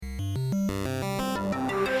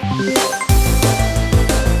Hello,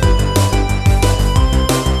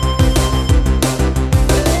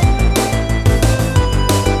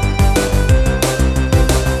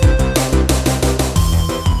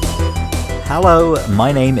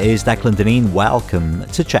 my name is Declan Dineen. Welcome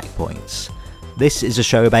to Checkpoints. This is a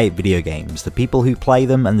show about video games, the people who play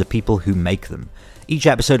them and the people who make them. Each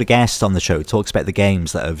episode, a guest on the show talks about the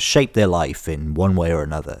games that have shaped their life in one way or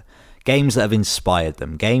another. Games that have inspired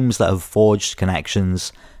them, games that have forged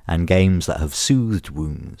connections, and games that have soothed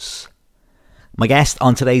wounds. My guest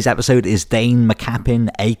on today's episode is Dane McCappin,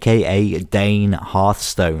 aka Dane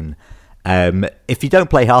Hearthstone. If you don't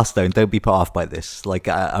play Hearthstone, don't be put off by this.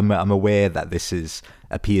 I'm aware that this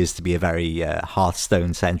appears to be a very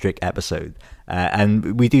Hearthstone-centric episode,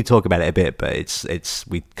 and we do talk about it a bit. But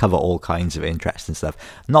we cover all kinds of interesting stuff.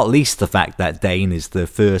 Not least the fact that Dane is the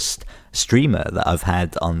first streamer that I've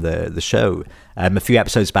had on the show. A few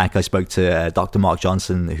episodes back, I spoke to Dr. Mark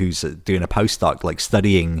Johnson, who's doing a postdoc,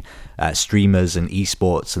 studying streamers and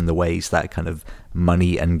esports and the ways that kind of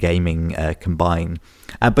money and gaming combine.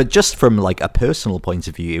 But just from a personal point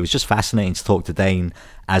of view, it was just fascinating to talk to Dane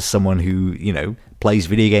as someone who plays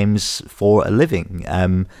video games for a living,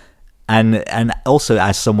 and also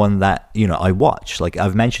as someone that I watch.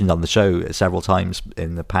 I've mentioned on the show several times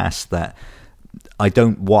in the past that I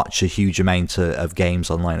don't watch a huge amount of games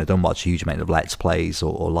online. I don't watch a huge amount of Let's Plays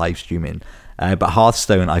or live streaming. But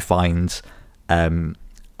Hearthstone, I find I'm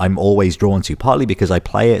always drawn to, partly because I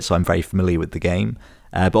play it, so I'm very familiar with the game,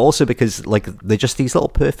 but also because they're just these little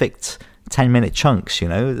perfect 10-minute chunks.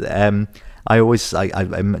 I'm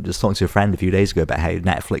just talking to a friend a few days ago about how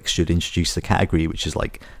Netflix should introduce the category which is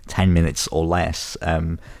 10 minutes or less,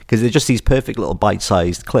 because they're just these perfect little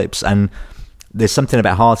bite-sized clips. And there's something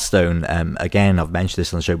about Hearthstone, again, I've mentioned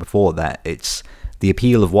this on the show before, that it's the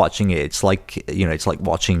appeal of watching it. It's like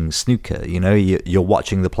watching snooker. You're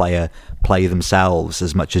watching the player play themselves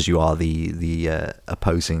as much as you are the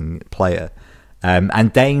opposing player.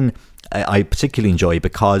 And Dane, I particularly enjoy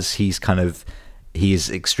because he is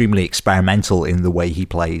extremely experimental in the way he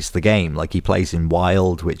plays the game. He plays in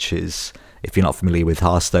Wild, which is, if you're not familiar with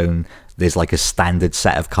Hearthstone, there's a standard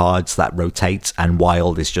set of cards that rotate, and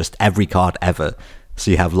Wild is just every card ever.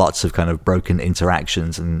 So you have lots of kind of broken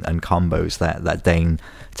interactions and combos that Dane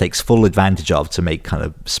takes full advantage of to make kind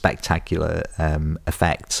of spectacular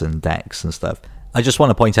effects and decks and stuff. I just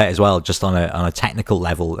want to point out as well, just on a technical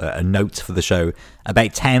level, a note for the show.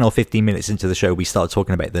 About 10 or 15 minutes into the show, we start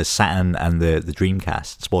talking about the Saturn and the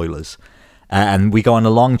Dreamcast, spoilers. And we go on a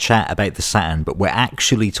long chat about the Saturn, but we're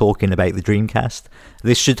actually talking about the Dreamcast.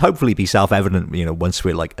 This should hopefully be self-evident, once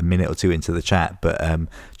we're a minute or two into the chat, but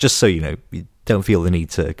just so you don't feel the need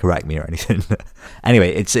to correct me or anything.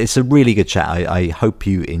 Anyway, it's a really good chat. I hope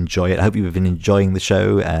you enjoy it. I hope you've been enjoying the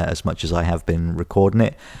show as much as I have been recording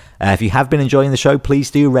it. If you have been enjoying the show,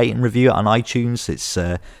 please do rate and review it on iTunes. It's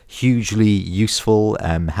hugely useful,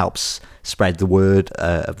 helps spread the word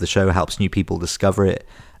of the show, helps new people discover it.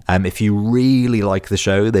 If you really like the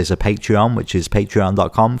show, there's a Patreon, which is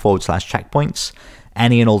patreon.com/checkpoints.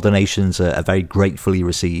 Any and all donations are very gratefully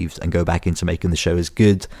received and go back into making the show as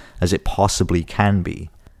good as it possibly can be.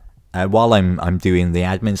 While I'm doing the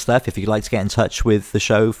admin stuff, if you'd like to get in touch with the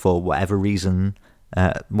show for whatever reason,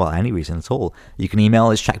 any reason at all, you can email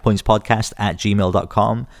us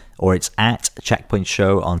checkpointspodcast@gmail.com, or it's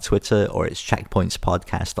 @checkpointshow on Twitter, or it's Checkpoints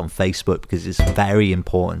Podcast on Facebook, because it's very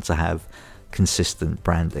important to have consistent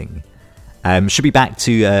branding. Should be back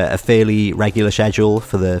to a fairly regular schedule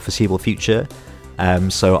for the foreseeable future.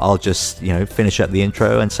 So I'll just finish up the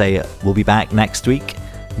intro and say we'll be back next week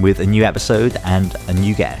with a new episode and a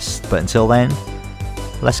new guest. But until then,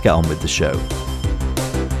 let's get on with the show.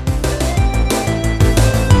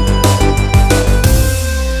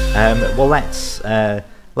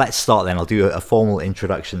 Let's start then. I'll do a formal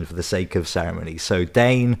introduction for the sake of ceremony. So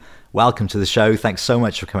Dane, welcome to the show. Thanks so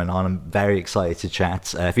much for coming on. I'm very excited to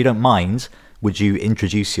chat. If you don't mind, would you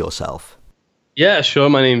introduce yourself? Yeah, sure.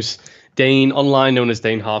 My name's Dane, online known as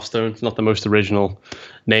Dane Hearthstone. It's not the most original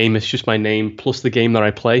name. It's just my name plus the game that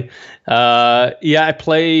I play. I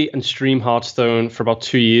play and stream Hearthstone for about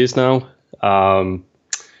 2 years now.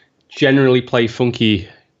 Generally play funky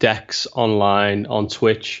decks online on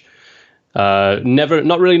Twitch.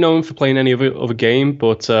 Not really known for playing any other game,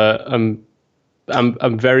 but I'm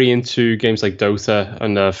very into games like Dota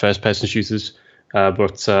and first-person shooters.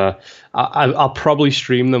 But I'll probably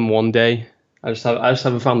stream them one day. I just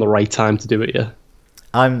haven't found the right time to do it yet.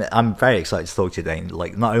 I'm very excited to talk to you, Dane.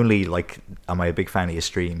 Not only am I a big fan of your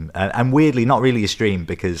stream, and weirdly not really a stream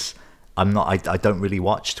because I don't really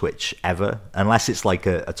watch Twitch ever unless it's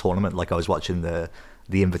a tournament. I was watching the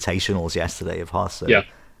invitationals yesterday of Hearthstone. Yeah.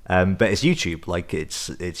 But it's YouTube, like it's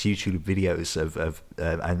YouTube videos of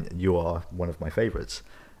and you are one of my favorites.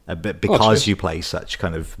 But because you play such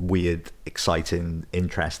kind of weird, exciting,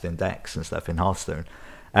 interesting decks and stuff in Hearthstone.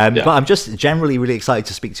 But I'm just generally really excited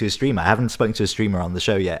to speak to a streamer. I haven't spoken to a streamer on the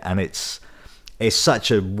show yet, and it's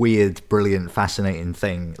such a weird, brilliant, fascinating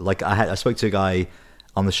thing. Like I spoke to a guy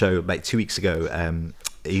on the show about 2 weeks ago.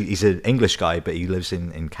 He's an English guy, but he lives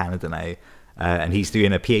in Canada now, and he's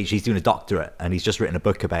doing a PhD. He's doing a doctorate, and he's just written a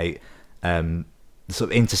book about the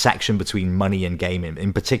sort of intersection between money and gaming,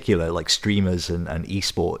 in particular, like streamers and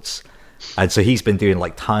esports. And so he's been doing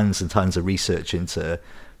like tons and tons of research into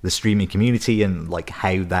the streaming community and like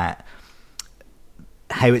how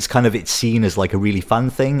it's seen as like a really fun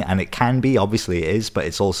thing, and it can be, obviously it is, but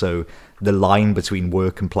it's also the line between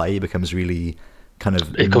work and play becomes really kind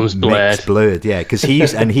of blurred. Yeah, because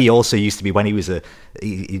he also used to be, when he was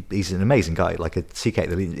he's an amazing guy, like a CK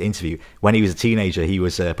the interview, when he was a teenager he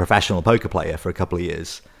was a professional poker player for a couple of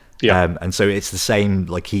years. And so it's the same,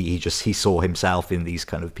 like he saw himself in these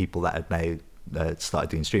kind of people that had now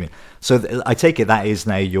started doing streaming. So I take it that is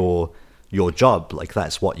now your job, like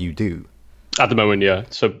that's what you do at the moment. Yeah,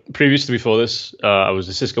 so previously, before this, I was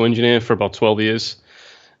a Cisco engineer for about 12 years.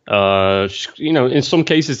 In some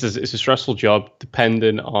cases it's a stressful job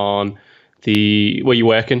depending on where you're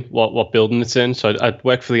working, what building it's in. So I'd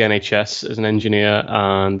worked for the NHS as an engineer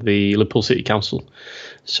and the Liverpool City Council.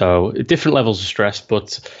 So different levels of stress,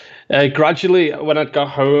 but gradually when I'd got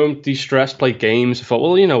home, de-stressed, played games, I thought,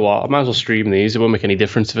 well, you know what, I might as well stream these. It won't make any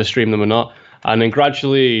difference if I stream them or not. And then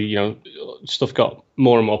gradually, stuff got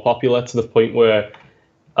more and more popular to the point where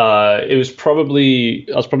I was probably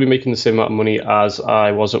making the same amount of money as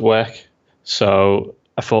I was at work. So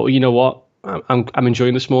I thought, you know what, I'm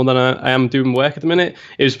enjoying this more than I am doing work at the minute.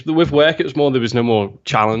 With work, it was more, there was no more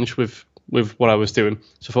challenge with what I was doing.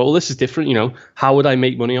 So I thought, well, this is different. How would I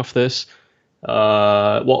make money off this? What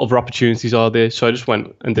other opportunities are there? So I just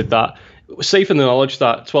went and did that. Safe in the knowledge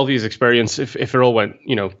that 12 years experience, if it all went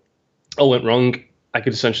wrong, I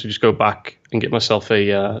could essentially just go back and get myself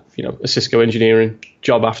a Cisco engineering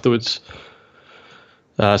job afterwards.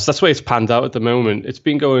 So that's the way it's panned out at the moment. It's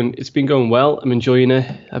been going well. I'm enjoying it.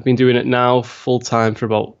 I've been doing it now full time for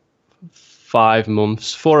about 4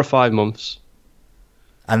 or 5 months.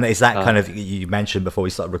 And is that kind of, you mentioned before we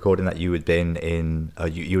started recording that you had been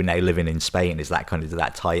you were now living in Spain. Is that kind of, did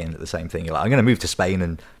that tie in at the same thing? You're like, I'm going to move to Spain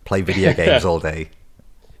and play video games all day.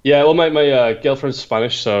 Yeah, well, my girlfriend's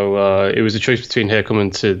Spanish, so it was a choice between her coming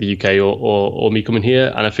to the UK or me coming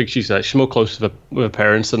here. And I think she's more close to her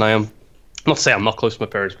parents than I am. Not to say I'm not close to my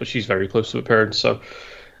parents, but she's very close to her parents. So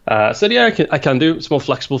I said, yeah, I can do. It's more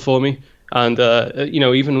flexible for me. And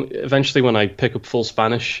even eventually when I pick up full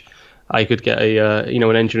Spanish, I could get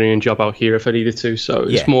an engineering job out here if I needed to. So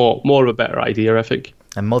it's more of a better idea, I think.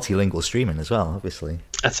 And multilingual streaming as well, obviously.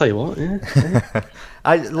 I tell you what, yeah.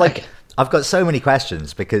 I've got so many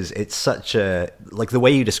questions because it's such a, like the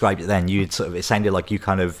way you described it then, it sounded like you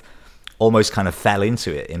kind of almost kind of fell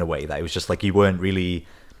into it in a way that it was just like you weren't really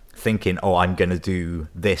thinking, oh, I'm going to do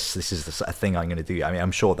this. This is a thing I'm going to do. I mean,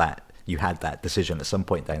 I'm sure that you had that decision at some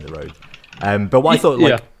point down the road. But what I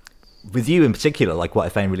thought, with you in particular, like what I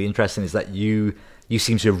found really interesting is that you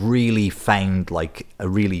seem to have really found like a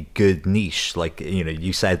really good niche. Like,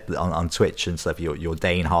 you said on Twitch and stuff, your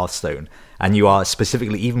day in Hearthstone, and you are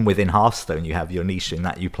specifically, even within Hearthstone, you have your niche in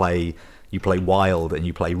that you play wild and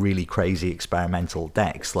you play really crazy experimental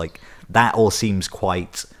decks. Like that all seems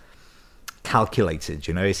quite calculated,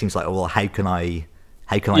 it seems like, well, how can I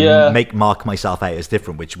mark myself out as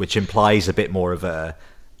different, which implies a bit more of a,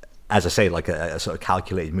 as I say, like a sort of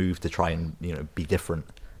calculated move to try and be different.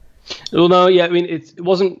 Well, no, yeah, I mean, it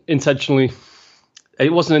wasn't intentional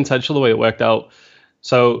the way it worked out.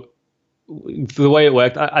 So the way it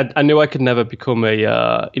worked, I knew I could never become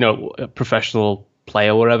a professional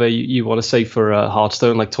player, whatever you want to say, for a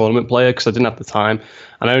Hearthstone, like tournament player, because I didn't have the time,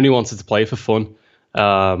 and I only wanted to play for fun.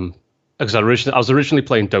 Because I was originally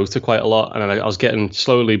playing Dota quite a lot, and I was getting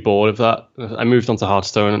slowly bored of that. I moved on to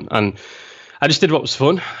Hearthstone, and I just did what was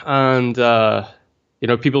fun, and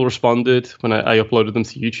people responded when I uploaded them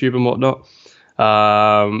to YouTube and whatnot.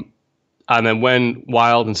 And then when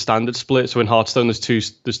Wild and Standard split, so in Hearthstone there's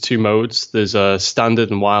two modes. There's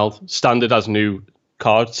Standard and Wild. Standard has new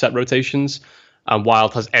card set rotations, and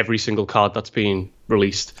Wild has every single card that's been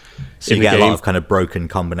released. So you get a lot of kind of broken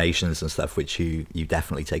combinations and stuff, which you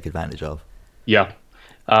definitely take advantage of. Yeah,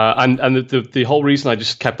 and the whole reason I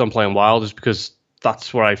just kept on playing Wild is because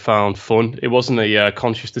that's where I found fun. It wasn't a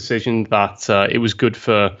conscious decision that it was good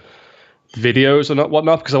for videos or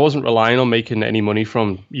whatnot, because I wasn't relying on making any money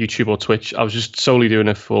from YouTube or Twitch. I was just solely doing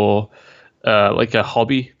it for like a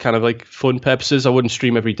hobby, kind of like fun purposes. I wouldn't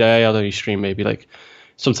stream every day. I'd only stream maybe like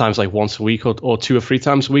sometimes like once a week or 2 or 3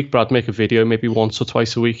 times a week, but I'd make a video maybe once or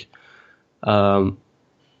twice a week.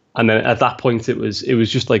 And then at that point, it was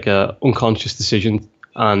just like a unconscious decision,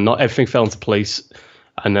 and not everything fell into place.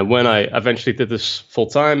 And then when I eventually did this full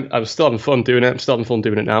time, I was still having fun doing it. I'm still having fun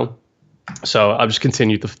doing it now. So I've just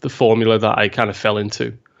continued the formula that I kind of fell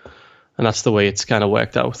into, and that's the way it's kind of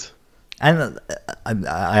worked out. And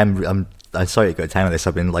I'm sorry to go down on this.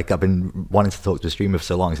 I've been wanting to talk to a streamer for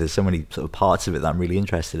so long. So there's so many sort of parts of it that I'm really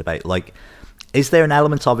interested about. Like, is there an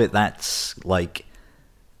element of it that's like,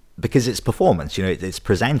 because it's performance, you know, it's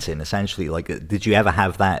presenting essentially. Like, did you ever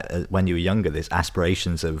have that when you were younger? There's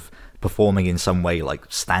aspirations of performing in some way, like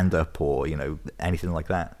stand up or, you know, anything like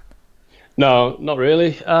that? No, not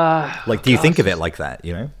really. Like, do you think of it like that?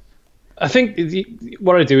 You know, I think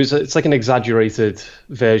what I do is it's like an exaggerated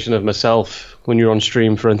version of myself when you're on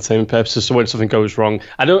stream for entertainment purposes. So when something goes wrong,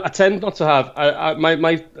 I tend not to have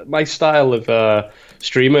my style of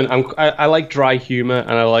streaming. I like dry humor,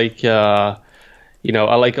 and I like you know,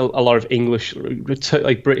 I like a lot of English,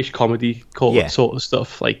 like British comedy sort of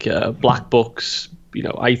stuff, like Black Books, you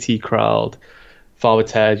know, IT Crowd, Father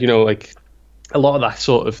Ted, you know, like a lot of that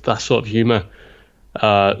sort of humor.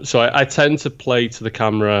 So I tend to play to the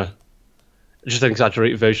camera just an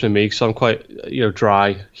exaggerated version of me, because I'm quite, you know,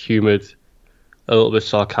 dry, humoured, a little bit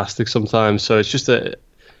sarcastic sometimes. So it's just a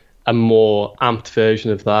more amped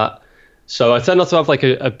version of that. So I tend not to have like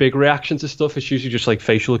a big reaction to stuff. It's usually just like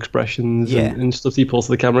facial expressions and stuff that you pull to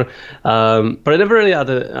the camera. But I never really had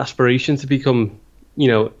an aspiration to become, you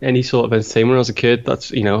know, any sort of entertainer when I was a kid.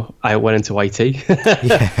 That's, you know, I went into IT.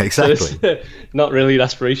 Yeah, exactly. So it's not really an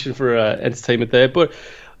aspiration for entertainment there, but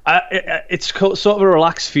it's sort of a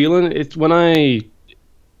relaxed feeling. It's when I'm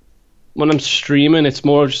streaming, it's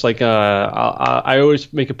more just like I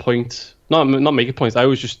always make a point. Not make a point. I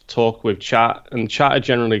always just talk with chat, and chat are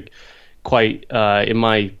generally quite in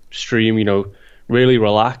my stream, you know, really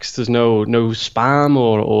relaxed. There's no spam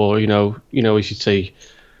or you know as you'd say,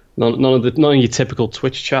 none of your typical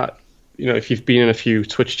Twitch chat. You know, if you've been in a few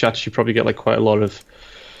Twitch chats, you probably get like quite a lot of,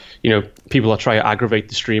 you know, people that try to aggravate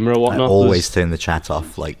the streamer or whatnot. I always turn the chat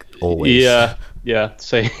off, like always. Yeah.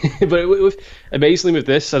 Say, but amazingly with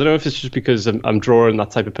this, I don't know if it's just because I'm drawing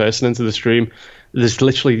that type of person into the stream. There's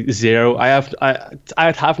literally zero. I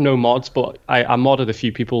have no mods, but I modded a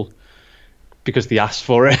few people because they asked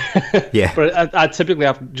for it. Yeah. But I typically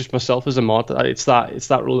have just myself as a mod. It's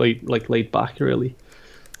that really like laid back, really.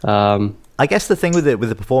 I guess the thing with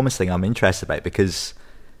the performance thing I'm interested about, because,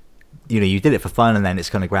 you know, you did it for fun and then it's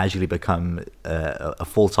going to gradually become a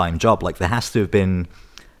full-time job. Like there has to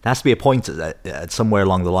be a point at somewhere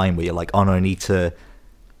along the line where you're like, oh no, I need to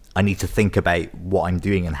think about what I'm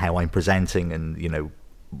doing and how I'm presenting, and, you know,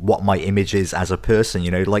 what my image is as a person.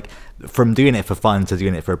 You know, like from doing it for fun to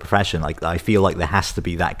doing it for a profession, like I feel like there has to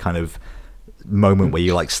be that kind of moment where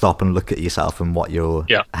you like stop and look at yourself and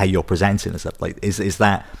how you're presenting and stuff. Like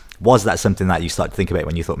was that something that you started to think about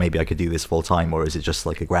when you thought maybe I could do this full time, or is it just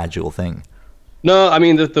like a gradual thing? No, I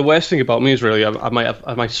mean the worst thing about me is really I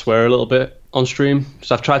might swear a little bit on stream,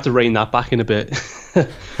 so I've tried to rein that back in a bit.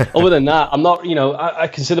 Other than that, I'm not, you know, I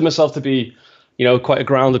consider myself to be, you know, quite a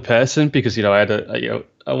grounded person, because, you know,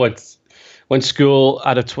 I went to school, I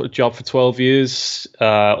had a job for 12 years.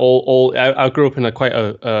 I grew up in quite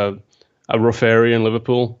a rough area in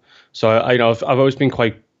Liverpool, so I've always been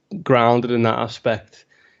quite grounded in that aspect.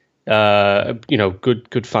 You know,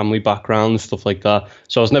 good family background and stuff like that.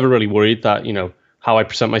 So I was never really worried that, you know, how I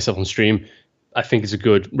present myself on stream, I think is a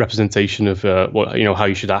good representation of what, you know, how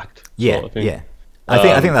you should act. Yeah, sort of thing. Yeah.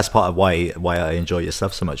 I think that's part of why I enjoy your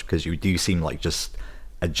stuff so much, because you do seem like just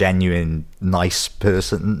a genuine nice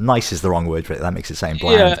person. Nice is the wrong word for it. That makes it sound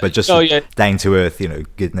bland, but just down to earth, you know,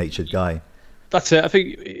 good natured guy. That's it. I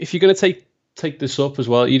think if you're going to take this up as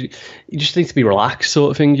well, you just need to be relaxed,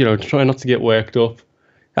 sort of thing. You know, try not to get worked up.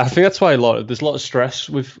 I think that's why there's a lot of stress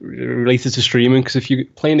related to streaming, because if you're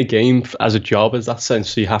playing a game as a job, in that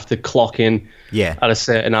sense, so you have to clock in at a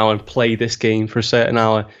certain hour and play this game for a certain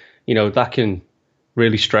hour, you know, that can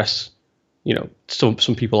really stress, you know, some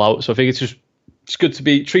people out. So I think it's good to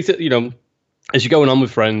be treated, you know, as you're going on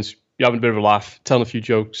with friends, you're having a bit of a laugh, telling a few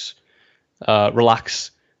jokes,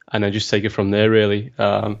 relax, and then just take it from there, really.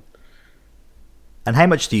 And how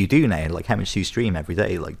much do you do now? Like, how much do you stream every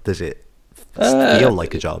day? Like, does it feel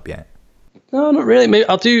like a job yet? No, not really. Maybe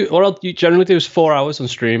I'll generally do is 4 hours on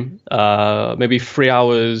stream, maybe 3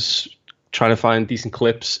 hours trying to find decent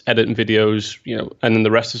clips, editing videos, you know, and then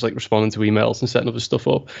the rest is like responding to emails and setting other stuff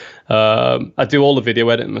up. I do all the video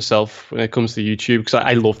editing myself when it comes to YouTube, because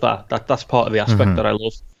I love that. That's part of the aspect that I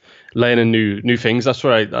love. learning new things. That's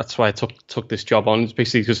why I took this job on. It's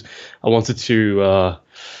basically because I wanted to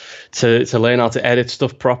learn how to edit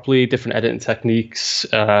stuff properly, different editing techniques,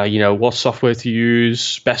 what software to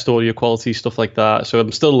use, best audio quality, stuff like that. So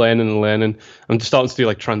I'm still learning and learning. I'm just starting to do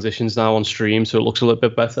like transitions now on stream, so it looks a little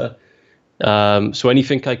bit better. So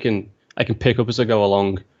anything I can pick up as I go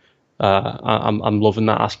along, I'm loving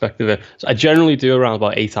that aspect of it. So I generally do around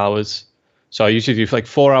about 8 hours. So I usually do like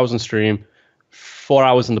 4 hours on stream, 4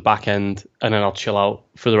 hours in the back end, and then I'll chill out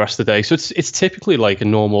for the rest of the day. So it's typically like a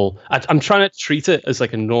normal. I'm trying to treat it as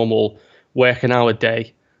like a normal working hour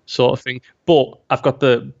day sort of thing. But I've got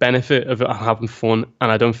the benefit of having fun,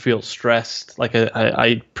 and I don't feel stressed like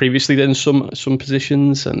I previously did in some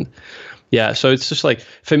positions. And yeah, so it's just like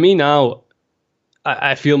for me now,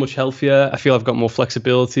 I feel much healthier. I feel I've got more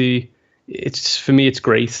flexibility. It's for me, it's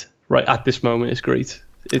great. Right at this moment, it's great.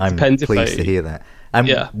 I'm pleased to hear that.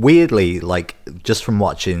 Weirdly, like just from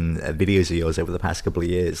watching videos of yours over the past couple of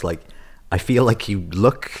years, like I feel like you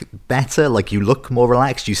look better, like you look more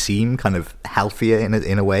relaxed. You seem kind of healthier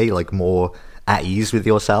in a way, like more at ease with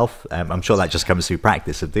yourself. I'm sure that just comes through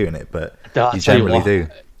practice of doing it, but you generally do.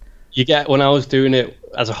 You get, when I was doing it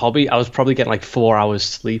as a hobby, I was probably getting like 4 hours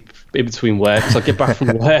sleep in between work. So I'd get back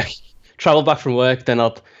from work, travel back from work, then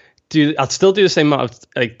I'd still do the same amount of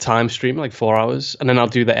like time streaming, like 4 hours, and then I'll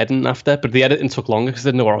do the editing after. But the editing took longer because I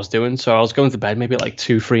didn't know what I was doing. So I was going to bed maybe at like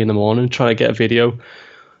 2-3 in the morning, trying to get a video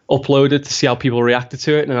uploaded to see how people reacted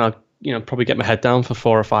to it, and then I'd probably get my head down for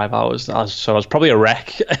 4 or 5 hours. So I was probably a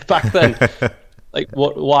wreck back then. Like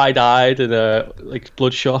wide-eyed and like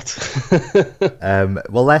bloodshot.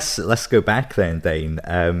 Well, let's go back then, Dane.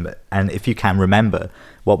 And if you can remember,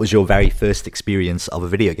 what was your very first experience of a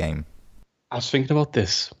video game? I was thinking about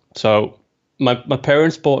this. So my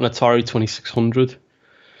parents bought an Atari 2600,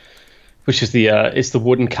 which is it's the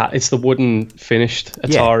wooden finished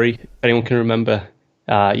Atari. Yeah. If anyone can remember,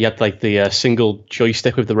 you had like the single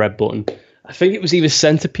joystick with the red button. I think it was either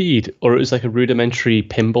Centipede or it was like a rudimentary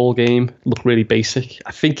pinball game. It looked really basic.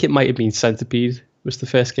 I think it might have been Centipede was the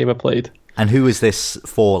first game I played. And who was this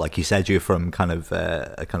for? Like you said, you're from kind of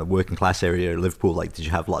a kind of working class area of Liverpool. Like, did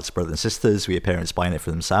you have lots of brothers and sisters? Were your parents buying it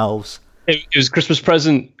for themselves? It was a Christmas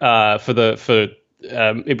present I have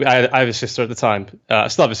a sister at the time. I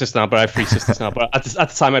still have a sister now, but I have 3 sisters now. But at the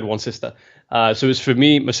time, I had 1 sister. So it was for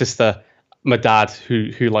me, my sister, my dad,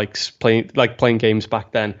 who likes playing games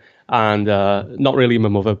back then, and not really my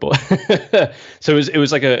mother, but so it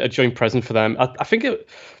was like a joint present for them. I think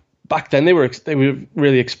back then they were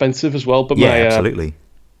really expensive as well. But absolutely.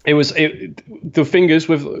 The thing is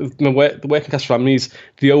with the working class families,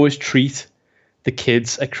 they always treat the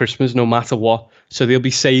kids at Christmas no matter what, so they'll be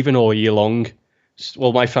saving all year long.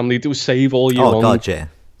 Well, my family do save all year long. Oh god, yeah.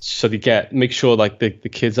 So they make sure like the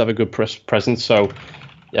kids have a good present. So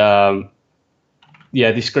they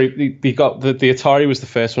got the Atari was the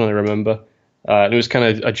first one I remember. It was kind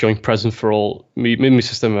of a joint present for all me, my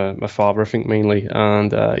sister, my father, I think mainly.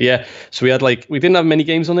 And so we didn't have many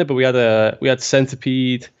games on it, but we had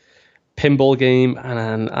Centipede, pinball game,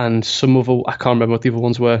 and some other, I can't remember what the other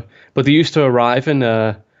ones were, but they used to arrive in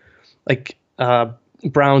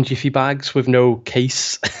brown jiffy bags with no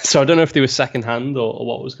case. So I don't know if they were secondhand or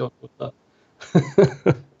what was going on with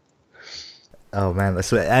that. Oh man,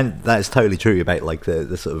 and that's totally true about like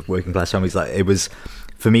the sort of working class families. Like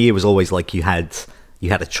for me, it was always like you had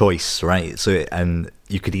a choice, right? So and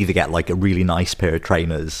you could either get like a really nice pair of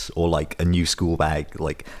trainers or like a new school bag,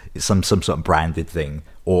 like some sort of branded thing,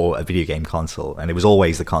 or a video game console. And it was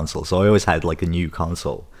always the console. So I always had like a new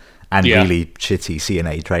console and really shitty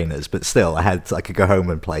CNA trainers, but still I could go home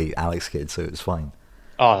and play Alex Kidd, so it was fine.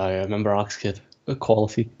 Oh, I remember Alex Kidd.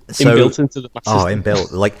 Quality inbuilt into the system.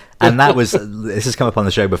 Inbuilt, like, and that was this has come up on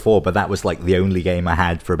the show before, but that was like the only game I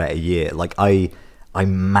had for about a year. Like I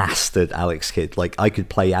mastered Alex Kidd. Like I could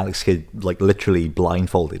play Alex Kidd like literally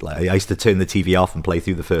blindfolded. Like I used to turn the TV off and play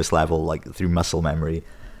through the first level like through muscle memory.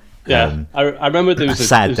 Yeah, I remember there was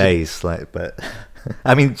sad days. Like, but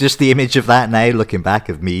I mean, just the image of that now, looking back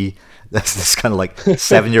of me, that's this kind of like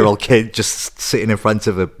 7-year-old kid just sitting in front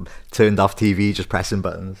of a turned off TV, just pressing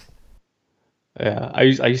buttons. Yeah, I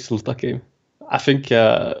used to love that game. I think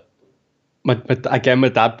my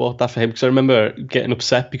dad bought that for him because I remember getting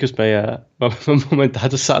upset because my mum and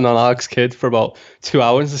dad just sat on Alex Kidd for about 2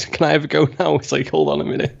 hours. I said, "Can I ever go now?" It's like, hold on a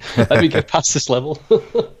minute, let me get past this level.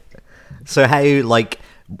 So how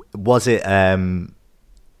was it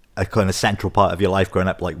a kind of central part of your life growing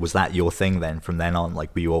up? Like, was that your thing then from then on?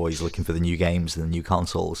 Like, were you always looking for the new games and the new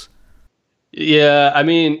consoles? Yeah, I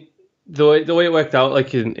mean, the way it worked out,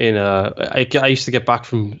 like I used to get back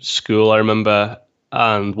from school, I remember,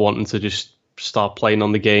 and wanting to just start playing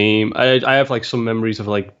on the game. I have like some memories of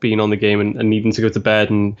like being on the game and needing to go to bed,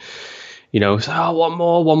 and one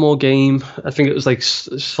more game. I think it was like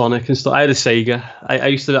Sonic and stuff. I had a Sega.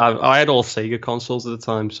 I had all Sega consoles at the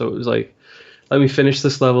time, so it was like, let me finish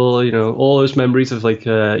this level. All those memories of like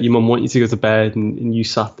your mum wanting you to go to bed, and you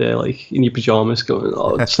sat there like in your pajamas going,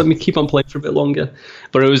 oh, just let me keep on playing for a bit longer.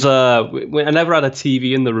 But it was I never had a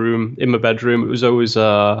TV in the room, in my bedroom. It was always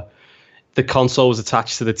the console was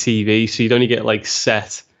attached to the TV, so you'd only get like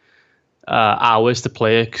set hours to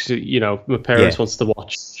play it, because my parents wanted to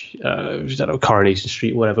watch Coronation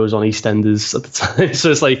Street, whatever was on EastEnders at the time.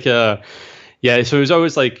 So it's like so it was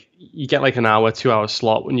always like you get like an hour, 2 hour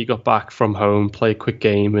slot when you got back from home, play a quick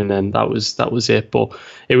game, and then that was it. But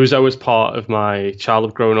it was always part of my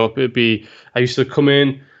childhood growing up. I used to come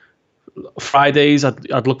in Fridays.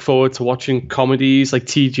 I'd look forward to watching comedies like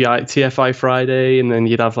TFI Friday, and then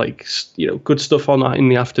you'd have like good stuff on that in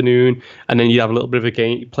the afternoon, and then you'd have a little bit of a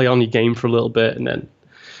game, play on your game for a little bit, and then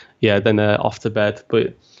off to bed.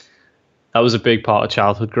 But that was a big part of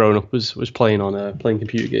childhood growing up, was playing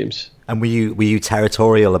computer games. And were you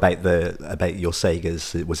territorial about your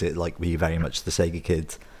Segas? Was it like, were you very much the Sega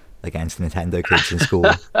kid against Nintendo kids in school?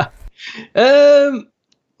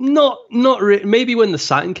 Not really. Maybe when the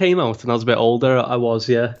Saturn came out and I was a bit older, I was,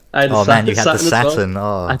 yeah. You had the Saturn.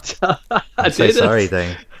 Well. Oh, I'm so sorry,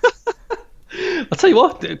 Dane. I'll tell you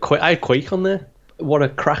what, I had Quake on there. What a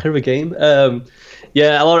cracker of a game. A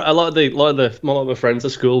lot of my friends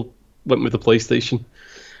at school went with the PlayStation, and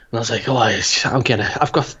I was like,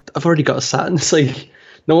 I've already got a Saturn. It's like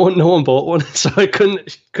no one bought one, so I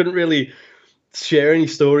couldn't really share any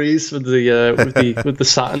stories with the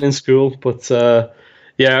Saturn in school. But I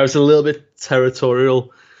was a little bit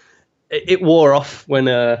territorial. It wore off when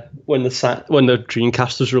the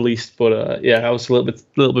Dreamcast was released, but I was a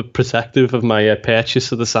little bit protective of my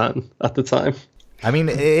purchase of the Saturn at the time. I mean,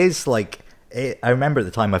 it is like, I remember at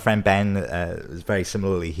the time my friend Ben was very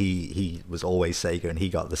similarly. He was always Sega, and he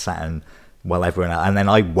got the Saturn while everyone else. And then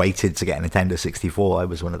I waited to get a Nintendo 64. I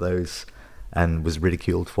was one of those, and was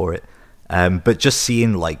ridiculed for it. But just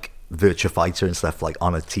seeing like Virtua Fighter and stuff like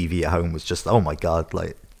on a TV at home was just, oh my god,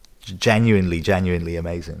 like genuinely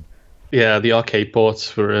amazing. Yeah, the arcade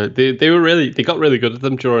ports were they got really good at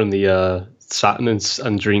them during the Saturn and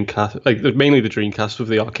Dreamcast. Like mainly the Dreamcast with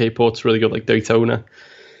the arcade ports really good, like Daytona.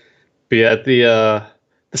 But yeah, the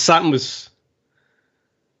Saturn was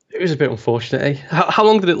a bit unfortunate. Eh? How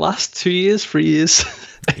long did it last? 2 years, 3 years?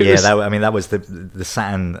 That was the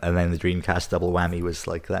Saturn, and then the Dreamcast double whammy was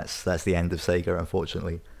like, that's the end of Sega,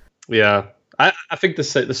 unfortunately. Yeah, I think the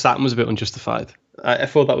Saturn was a bit unjustified. I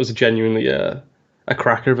thought that was a genuinely a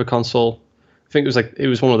cracker of a console. I think it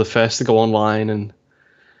was one of the first to go online, and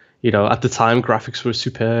at the time graphics were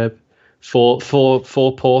superb. Four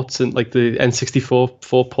ports, and like the N64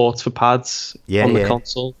 4 ports for pads on the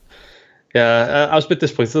console. Yeah, I was a bit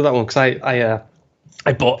disappointed with that one, because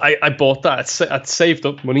I bought that. I'd saved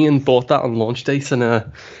up money and bought that on launch date, and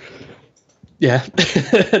and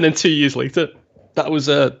then 2 years later, that was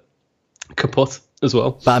kaput as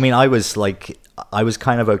well. But I mean, I was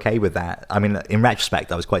kind of okay with that. I mean, in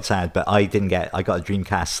retrospect, I was quite sad, but I got a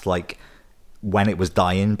Dreamcast like when it was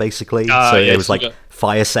dying, basically. It was like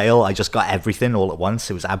fire sale. I just got everything all at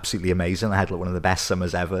once. It was absolutely amazing. I had like one of the best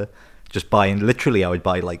summers ever. Just buying, literally, I would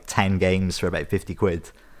buy like 10 games for about 50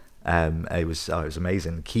 quid. It was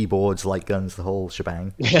amazing. Keyboards, light guns, the whole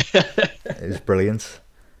shebang. It was brilliant.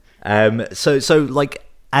 So like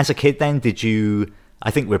as a kid, then did you?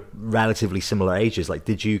 I think we're relatively similar ages. Like,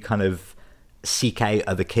 did you kind of seek out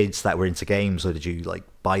other kids that were into games, or did you like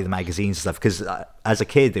buy the magazines and stuff? Because as a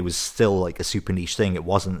kid, it was still like a super niche thing. It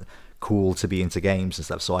wasn't cool to be into games and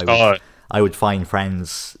stuff. So I would find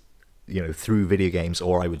friends, through video games,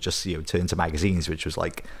 or I would just turn to magazines, which was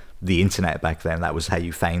like the internet back then. That was how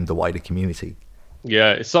you found the wider community.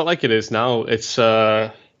 Yeah, it's not like it is now. It's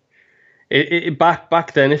back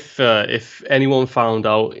then. If anyone found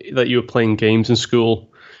out that you were playing games in school,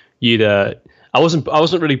 you'd I wasn't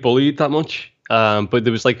really bullied that much. But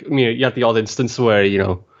there was like, you had the odd instance where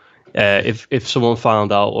if someone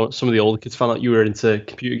found out, or some of the older kids found out you were into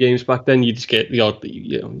computer games back then, you just get the odd,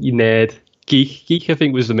 you nerd. Geek, I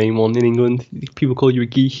think, was the main one in England. People call you a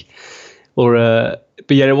geek. But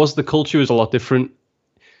yeah, the culture was a lot different.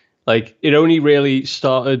 Like, it only really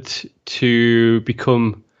started to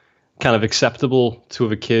become kind of acceptable to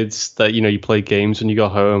other kids that, you play games when you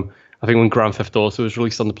got home. I think when Grand Theft Auto was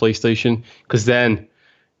released on the PlayStation, because then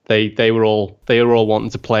they were all wanting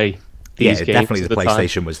to play these games. Yeah, definitely the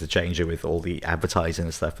PlayStation was the changer with all the advertising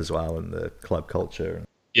and stuff as well, and the club culture.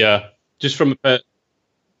 Yeah, just from a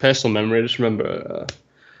personal memory, I just remember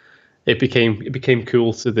it became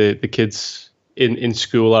cool to the kids in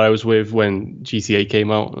school that I was with when GTA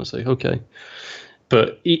came out. And I was like, okay.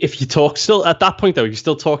 But if you talk still at that point though, you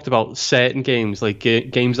still talked about certain games like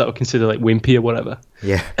games that were considered like wimpy or whatever.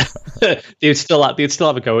 Yeah, they'd still have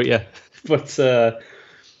a go at you. But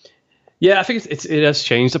yeah, I think it has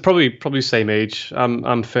changed. They're probably same age.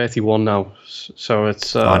 I'm 31 now, so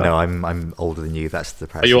it's. Oh no, I'm older than you. That's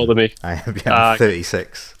depressing. Are you older than me? I am. Yeah, I'm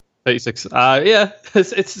 36. 36. Yeah,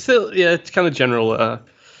 it's still it's kind of general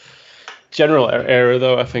era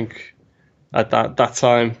though. I think at that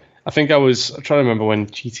time, I think I'm trying to remember when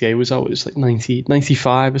GTA was out. It was like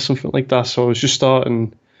 95 or something like that. So I was just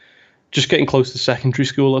getting close to secondary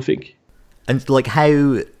school, I think. And like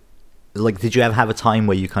how. Like, did you ever have a time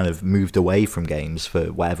where you kind of moved away from games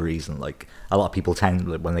for whatever reason? Like, a lot of people tend,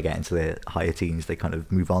 like, when they get into their higher teens, they kind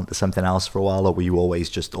of move on to something else for a while, or were you always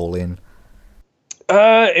just all in?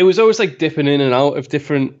 It was always like dipping in and out of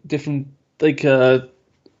different like at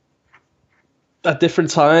different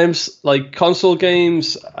times. Like console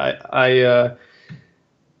games, I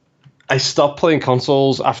stopped playing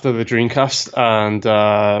consoles after the Dreamcast and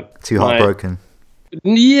too heartbroken.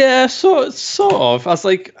 Yeah, sort of. I was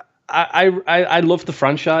like. I love the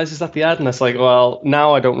franchises that they had, and it's like, well,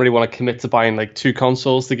 now I don't really want to commit to buying like 2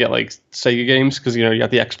 consoles to get like Sega games because you had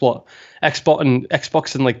the Xbox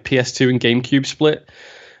and like PS2 and GameCube split,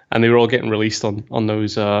 and they were all getting released on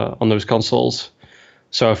those consoles.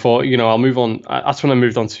 So I thought, I'll move on. That's when I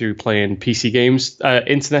moved on to playing PC games.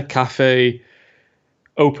 Internet Cafe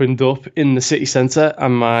opened up in the city centre,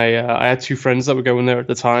 and I had 2 friends that were going there at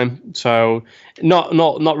the time. So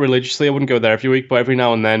not religiously, I wouldn't go there every week, but every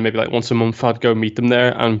now and then, maybe like once a month, I'd go meet them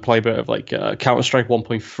there and play a bit of like Counter-Strike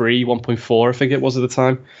 1.3, 1.4, I think it was at the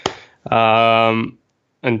time.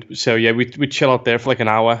 And so yeah, we'd chill out there for like an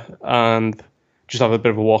hour and just have a bit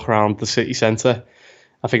of a walk around the city centre.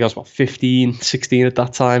 I think I was about 15, 16 at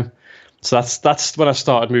that time. So that's when I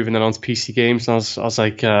started moving on to PC games, and I was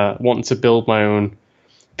like wanting to build my own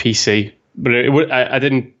PC, but I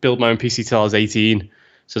didn't build my own PC till I was 18,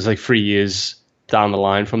 so it's like 3 years down the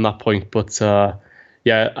line from that point. But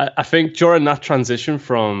yeah, I think during that transition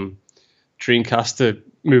from Dreamcast to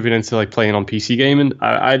moving into like playing on PC gaming,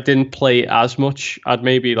 I didn't play as much. I'd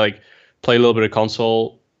maybe like play a little bit of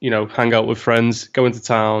console, hang out with friends, go into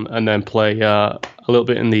town, and then play a little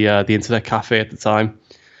bit in the internet cafe at the time.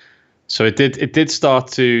 So it did start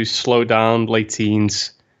to slow down late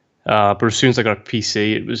teens. But as soon as I got a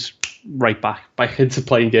PC, it was right back into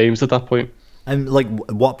playing games at that point. And like,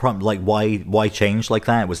 what prompt? Like, why change like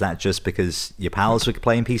that? Was that just because your pals were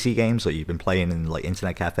playing PC games, or you've been playing in like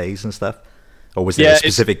internet cafes and stuff, or was there a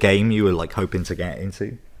specific game you were like hoping to get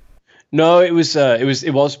into? No, it was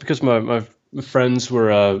because my friends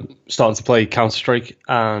were starting to play Counter-Strike,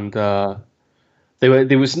 and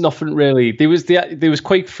there was nothing really. There was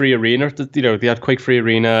Quake 3 Arena. They had Quake 3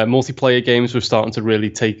 Arena. Multiplayer games were starting to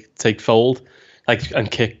really take fold, like,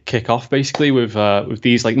 and kick off basically with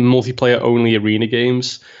these like multiplayer only arena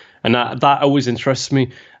games, and that always interests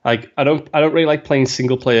me. Like I don't really like playing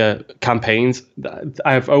single player campaigns.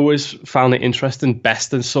 I've always found it interesting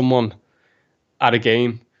besting someone at a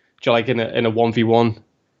game, like in a 1v1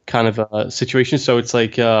 kind of situation. So it's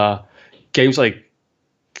like games like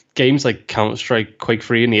Counter-Strike, Quake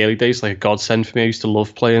 3 in the early days, like a godsend for me. I used to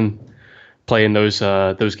love playing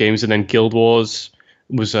those games, and then Guild Wars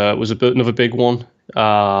was another big one.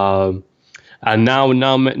 And now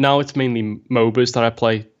it's mainly MOBAs that I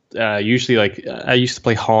play. Usually, like I used to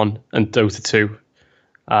play HON and Dota 2,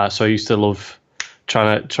 so I used to love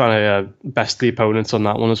trying to best the opponents on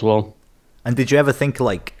that one as well. And did you ever think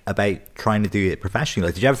like about trying to do it professionally?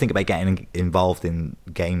 Like, did you ever think about getting involved in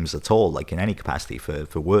games at all, like in any capacity for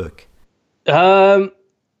work? In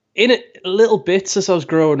a little bits as I was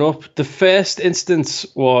growing up. The first instance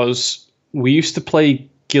was we used to play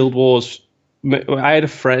Guild Wars. I had a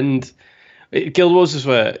friend. Guild Wars is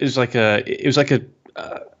like a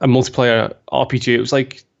multiplayer RPG. It was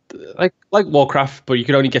like Warcraft, but you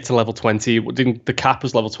could only get to level 20. The cap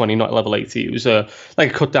was level 20, not level 80. It was like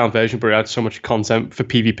a cut down version, but it had so much content for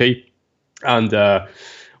PvP. And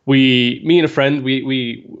me and a friend,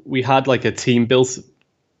 we had like a team built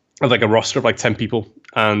of like a roster of like 10 people,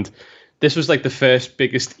 and this was like the first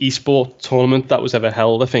biggest esport tournament that was ever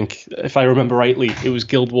held. I think, if I remember rightly, it was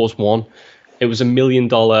Guild Wars 1. It was $1 million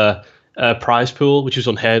prize pool, which was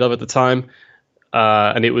unheard of at the time,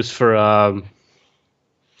 and it was for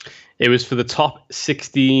the top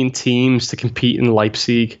 16 teams to compete in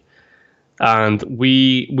Leipzig, and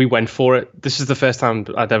we went for it. This is the first time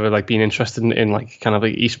I'd ever like been interested in like kind of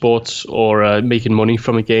like esports or making money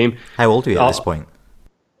from a game. How old are you at this point?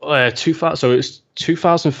 Too far. So it's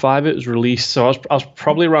 2005 it was released, so I was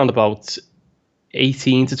probably around about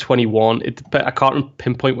 18 to 21. I can't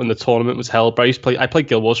pinpoint when the tournament was held, but I played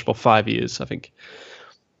Guild Wars for about 5 years, I think.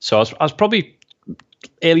 So I was probably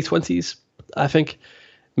early 20s, I think.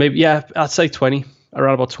 Maybe, yeah, I'd say 20,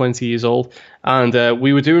 around about 20 years old. And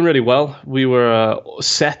we were doing really well. We were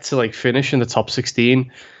set to like finish in the top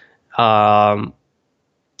 16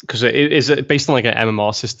 because it is based on like an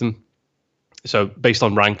MMR system. So based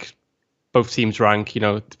on rank, both teams rank,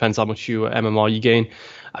 it depends how much MMR you gain.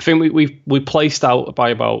 I think we placed out by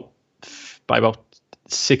about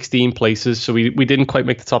 16 places, so we didn't quite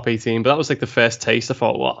make the top 18, but that was like the first taste. I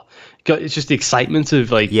thought, well, it's just the excitement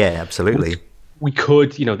of like, yeah, absolutely. We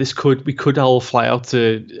could all fly out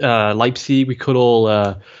to Leipzig. We could all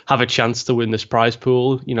have a chance to win this prize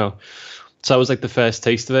pool, So that was like the first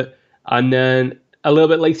taste of it. And then a little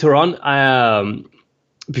bit later on,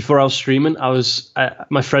 before I was streaming,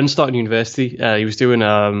 my friend started university. He was doing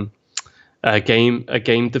a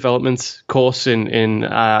game development course in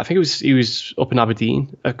I think he was up in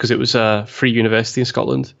Aberdeen because it was a free university in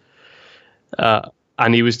Scotland,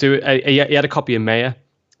 and he was doing he had a copy of Maya.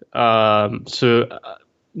 So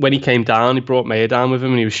when he came down, he brought Maya down with him,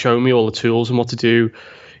 and he was showing me all the tools and what to do,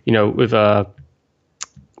 with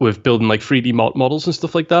building like 3D models and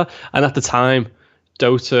stuff like that. And at the time,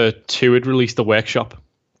 Dota 2 had released a workshop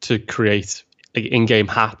to create like in-game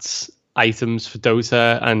hats, items for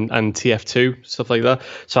Dota and TF2, stuff like that.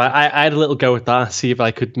 So I had a little go at that, see if I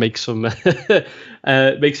could make some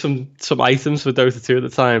make some items for Dota 2 at the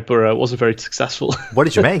time, but it wasn't very successful. What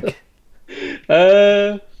did you make?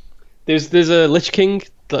 There's a Lich King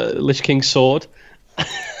sword.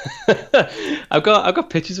 I've got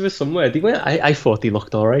pictures of it somewhere. I thought they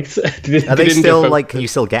looked all right. Are they still like? Can you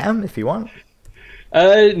still get them if you want?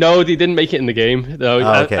 No, they didn't make it in the game. No,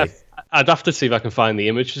 okay. I'd have to see if I can find the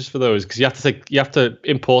images for those, because you have to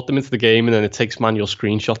import them into the game, and then it takes manual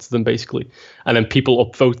screenshots of them basically, and then people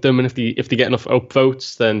upvote them, and if they get enough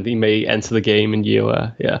upvotes, then they may enter the game. And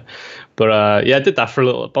but I did that for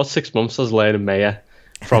about 6 months. I was learning Maya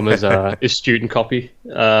from his student copy.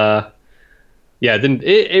 It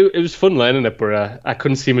was fun learning it, but I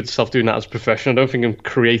couldn't see myself doing that as a profession. I don't think I'm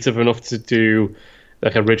creative enough to do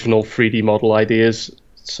like original 3D model ideas.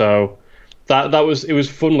 So it was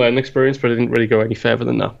a fun learning experience, but I didn't really go any further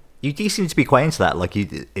than that. You do seem to be quite into that, like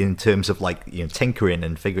you in terms of like tinkering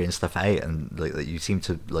and figuring stuff out, and like you seem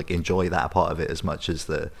to like enjoy that part of it as much as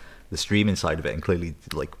the streaming side of it, and clearly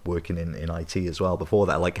like working in IT as well before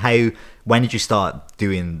that. Like when did you start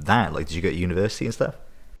doing that? Like did you go to university and stuff?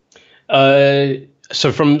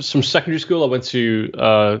 So from secondary school, I went to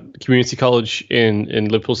community college in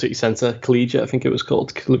Liverpool City Centre, Collegiate, I think it was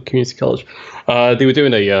called, community college. They were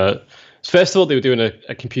doing first of all, they were doing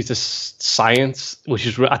a computer science, which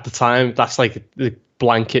is at the time, that's like the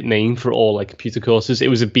blanket name for all like computer courses. It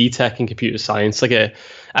was a BTEC in computer science, like a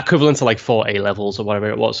equivalent to like 4 A levels or whatever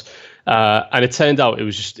it was. And it turned out it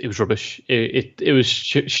was rubbish. It was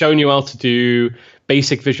showing you how to do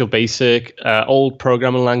basic Visual Basic, old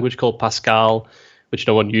programming language called Pascal, which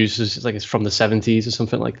no one uses. It's from the 70s or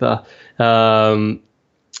something like that.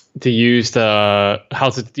 They used how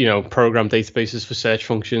to program databases for search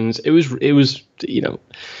functions. It was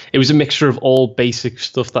a mixture of all basic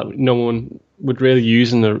stuff that no one would really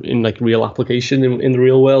use in like real application in the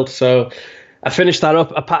real world. So I finished that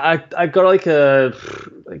up. I got like a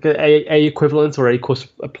equivalent or A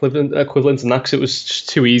equivalent in that, because it was just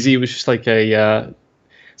too easy. It was just like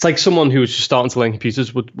it's like someone who was just starting to learn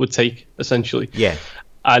computers would take, essentially. Yeah.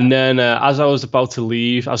 And then as I was about to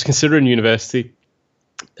leave, I was considering university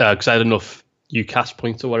because I had enough UCAS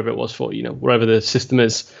points or whatever it was for, whatever the system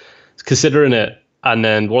is, considering it. And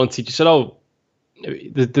then one teacher said, "Oh,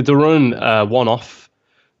 they run one-off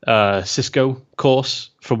Cisco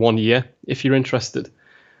course for 1 year if you're interested.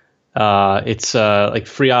 It's like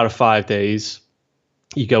 3 out of 5 days.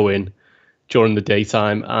 You go in during the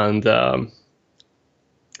daytime, and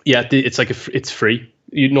it's like it's free.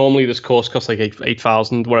 Normally this course costs like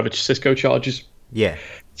 8,000, whatever Cisco charges. Yeah.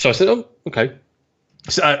 So I said, oh, okay.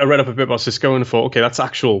 So I read up a bit about Cisco and I thought, okay, that's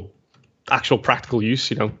actual practical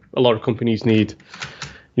use. A lot of companies need,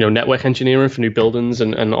 network engineering for new buildings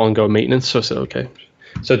and ongoing maintenance. So I said, okay.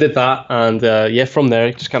 So I did that, and from there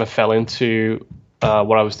it just kind of fell into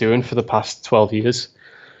what I was doing for the past 12 years.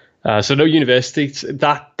 So no university.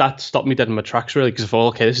 That stopped me dead in my tracks, really, because I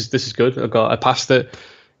thought, okay, this is good. I passed it,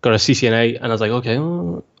 got a CCNA, and I was like, okay,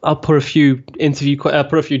 I'll put a few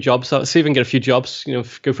jobs out, see if I can get a few jobs,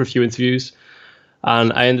 go for a few interviews.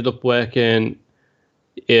 And I ended up working,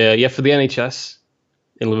 for the NHS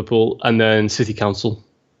in Liverpool, and then City Council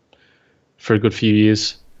for a good few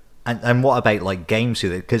years. And what about like games?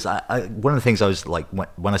 Because one of the things I was like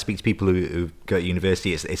when I speak to people who go to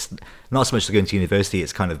university, it's not so much to go into university.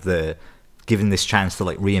 It's kind of the given this chance to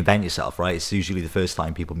like reinvent yourself, right? It's usually the first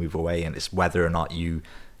time people move away, and it's whether or not you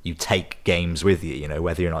take games with you. You know,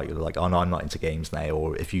 whether or not you're like, oh no, I'm not into games now,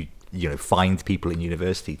 or if you find people in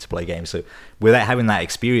university to play games. So without having that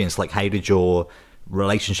experience, like how did your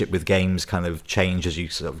relationship with games kind of change as you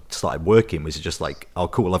sort of started working? Was it just like, oh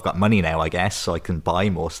cool, I've got money now, I guess, so I can buy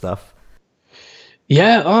more stuff?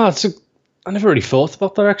 Yeah, I never really thought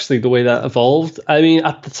about that actually, the way that evolved. I mean,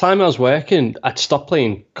 at the time I was working, I'd stopped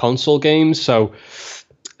playing console games, so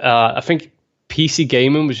I think PC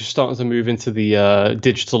gaming was just starting to move into the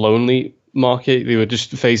digital only market. They were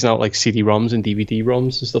just phasing out like CD-ROMs and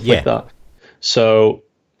DVD-ROMs and stuff like that. So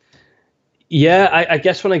yeah, I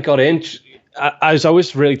guess when I got in, I was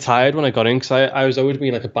always really tired when I got in, because I was always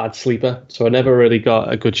being like a bad sleeper, so I never really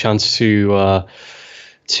got a good chance to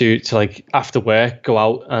like after work go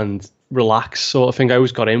out and relax sort of thing. I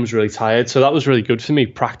always got in, was really tired, so that was really good for me.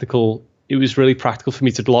 It was really practical for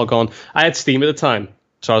me to log on. I had Steam at the time,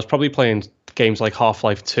 so I was probably playing games like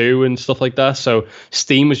Half-Life 2 and stuff like that. So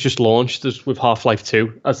Steam was just launched with Half-Life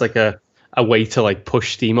 2 as like a way to like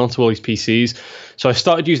push Steam onto all these PCs. So I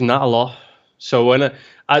started using that a lot. So when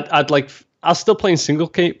I was still playing single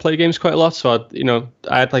play games quite a lot. So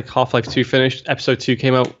I had like Half-Life 2 finished, episode 2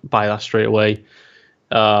 came out, buy that straight away.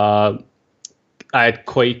 I had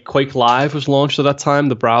Quake Live was launched at that time,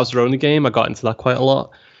 the browser only game. I got into that quite a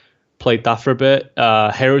lot. Played that for a bit.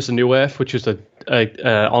 Heroes of New Earth, which was a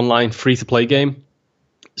online free-to-play game.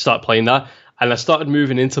 Started playing that. And I started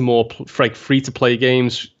moving into more free-to-play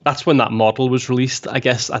games. That's when that model was released, I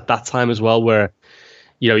guess, at that time as well, where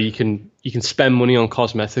you can spend money on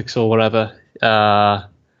cosmetics or whatever. So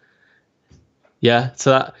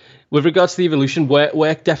that, with regards to the evolution,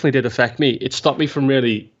 work definitely did affect me. It stopped me from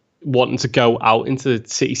really wanting to go out into the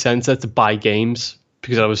city centre to buy games,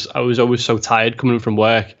 because I was always so tired coming from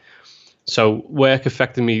work. So work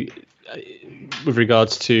affected me with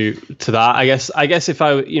regards to that. I guess if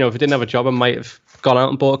I didn't have a job, I might have gone out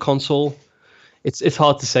and bought a console. It's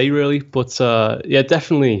hard to say really, but yeah,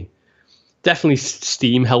 definitely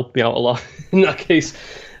Steam helped me out a lot in that case.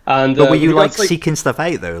 And but were you like seeking stuff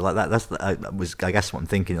out though, like that? Was I guess what I'm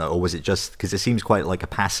thinking, or was it just because it seems quite like a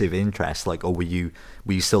passive interest, like, or were you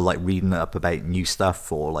still like reading up about new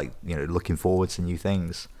stuff, or like looking forward to new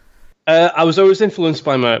things? I was always influenced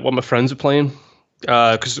by what my friends were playing,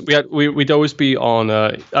 because we'd always be on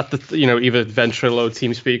at the either Ventrilo,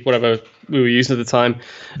 TeamSpeak, whatever we were using at the time,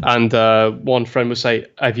 and one friend would say,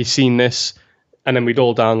 "Have you seen this?" And then we'd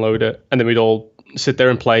all download it, and then we'd all sit there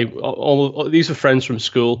and play. All these were friends from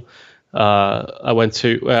school. I went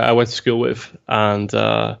to school with, and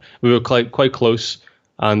we were quite close.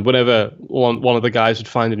 And whenever one of the guys would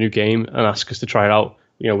find a new game and ask us to try it out,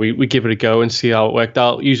 we give it a go and see how it worked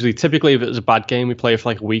out. Typically, if it was a bad game, we play it for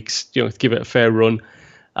like a week, give it a fair run,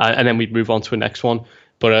 and then we'd move on to a next one.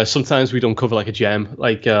 But sometimes we'd uncover like a gem.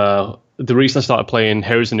 Like the reason I started playing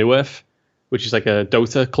Heroes of New Earth, which is like a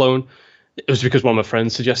Dota clone, it was because one of my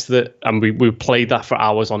friends suggested it, and we played that for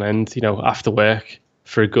hours on end, after work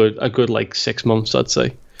for a good like 6 months, I'd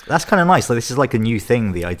say. That's kind of nice. Like, this is like a new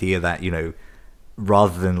thing, the idea that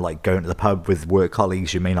rather than like going to the pub with work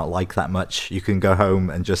colleagues you may not like that much, you can go home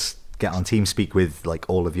and just get on TeamSpeak with like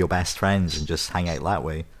all of your best friends and just hang out that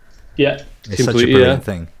way. Yeah, it's such a brilliant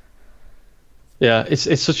thing. Yeah,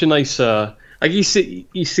 it's such a nice. Like you see,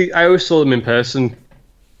 I always saw them in person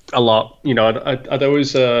a lot. I'd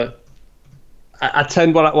always.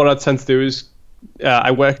 What I tend to do is I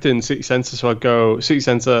worked in city centre, so I'd go city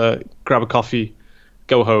centre, grab a coffee,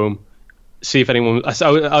 go home, see if anyone.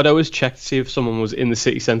 I'd always check to see if someone was in the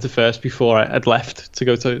city centre first before I'd left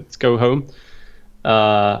to go home.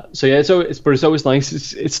 So yeah, it's always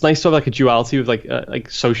nice. It's nice to have like a duality with like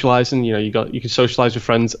socializing. You can socialize with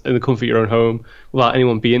friends in the comfort of your own home without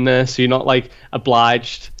anyone being there, so you're not like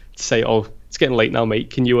obliged to say, "Oh, it's getting late now, mate.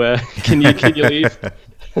 Can you leave?"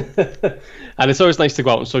 And it's always nice to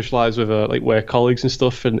go out and socialize with like work colleagues and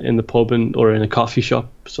stuff in the pub or in a coffee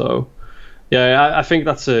shop. So yeah, I think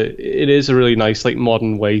it is a really nice like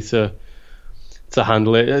modern way to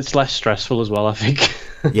handle it. It's less stressful as well, I think.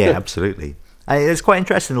 Yeah, absolutely. It's quite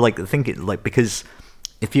interesting, like thinking like, because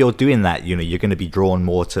if you're doing that, you're going to be drawn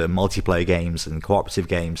more to multiplayer games and cooperative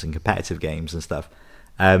games and competitive games and stuff.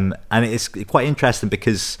 And it's quite interesting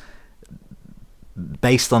because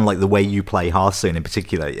based on like the way you play Hearthstone in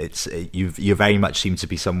particular, you very much seem to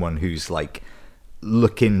be someone who's like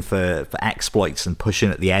looking for exploits and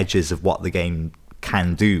pushing at the edges of what the game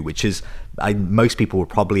can do, which is most people would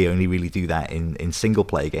probably only really do that in single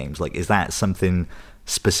player games. Like, is that something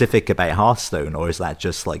specific about Hearthstone, or is that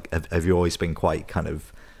just like have you always been quite kind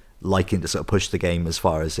of liking to sort of push the game as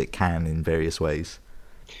far as it can in various ways?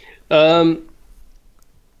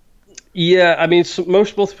 Yeah, I mean,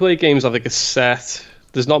 most multiplayer games have like a set.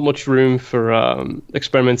 There's not much room for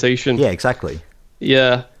experimentation. Yeah, exactly.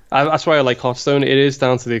 Yeah, that's why I like Hearthstone. It is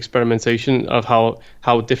down to the experimentation of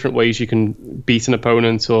how different ways you can beat an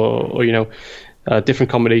opponent, or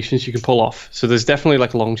different combinations you can pull off. So there's definitely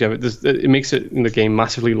like longevity. It makes it in the game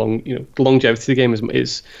massively long. The longevity of the game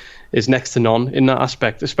is next to none in that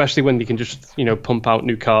aspect, especially when you can just pump out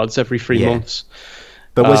new cards every 3 months.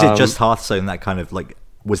 But was it just Hearthstone that kind of like,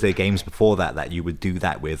 was there games before that you would do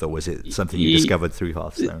that with, or was it something you discovered through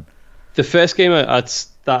Hearthstone? The first game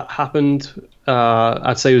that happened,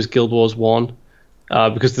 I'd say, was Guild Wars 1,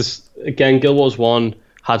 because Guild Wars 1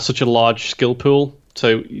 had such a large skill pool.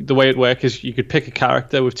 So the way it worked is you could pick a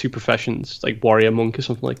character with 2 professions, like warrior, monk, or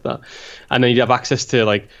something like that, and then you'd have access to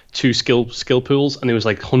like 2 skill pools, and there was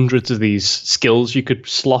like hundreds of these skills you could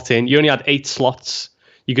slot in. You only had 8 slots.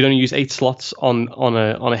 You could only use 8 slots on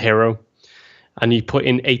a hero, and you put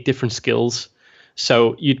in 8 different skills.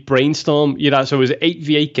 So you'd brainstorm. So it was an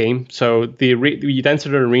 8v8 game. So you'd enter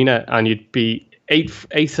an arena, and you'd be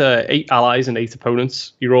 8 allies and 8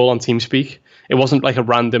 opponents. You're all on TeamSpeak. It wasn't like a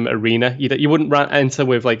random arena. You wouldn't enter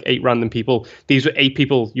with like 8 random people. These were 8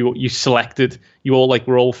 people you selected. You all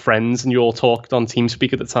were all friends, and you all talked on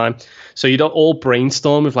TeamSpeak at the time. So you'd all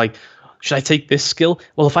brainstorm of like, should I take this skill?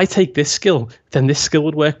 Well, if I take this skill, then this skill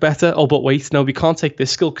would work better. Oh, but wait, no, we can't take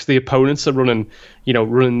this skill because the opponents are running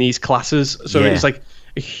these classes. So It's like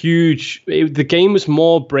a huge. The game was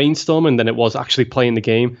more brainstorming than it was actually playing the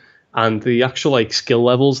game, and the actual like skill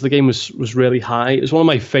levels of the game was really high. It was one of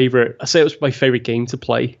my favorite. I say it was my favorite game to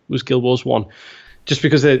play. Was Guild Wars 1, just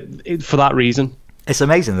because for that reason. It's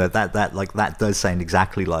amazing that does sound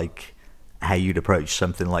exactly like how you'd approach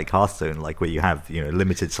something like Hearthstone, like where you have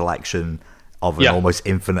limited selection of an almost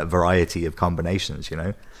infinite variety of combinations.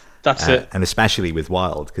 That's it, and especially with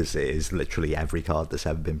Wild, because it is literally every card that's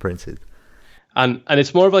ever been printed. And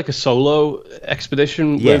it's more of like a solo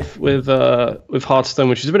expedition with Hearthstone,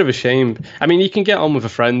 which is a bit of a shame. I mean, you can get on with a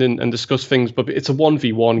friend and discuss things, but it's a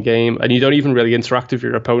 1v1 game, and you don't even really interact with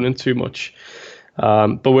your opponent too much.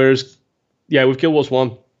 But whereas, with Guild Wars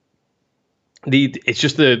 1, it's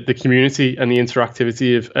just the community and the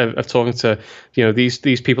interactivity of talking to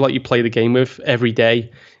these people that you play the game with every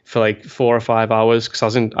day for like 4 or 5 hours,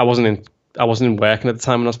 because I wasn't in working at the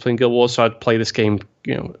time when I was playing Guild Wars, so I'd play this game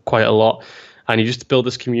quite a lot, and you just build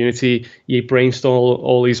this community, you brainstorm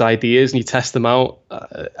all these ideas and you test them out.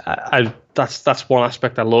 That's one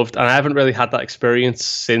aspect I loved, and I haven't really had that experience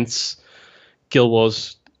since Guild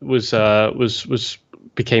Wars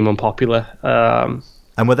became unpopular.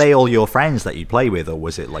 And were they all your friends that you play with, or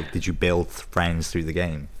was it like, did you build friends through the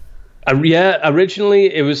game?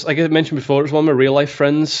 Originally it was, like I mentioned before, it was one of my real life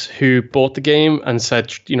friends who bought the game and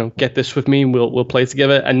said, get this with me and we'll play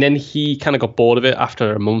together. And then he kind of got bored of it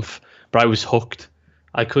after a month, but I was hooked.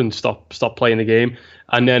 I couldn't stop playing the game.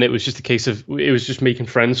 And then it was just a case of, it was just making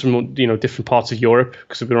friends from different parts of Europe,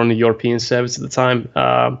 because we were on the European servers at the time.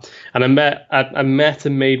 And I met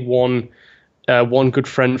and made one good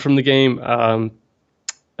friend from the game.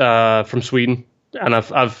 From Sweden, and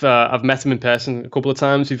I've met him in person a couple of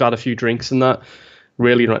times. We've had a few drinks and that.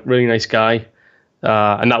 Really nice guy,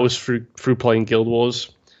 and that was through playing Guild Wars.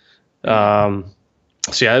 So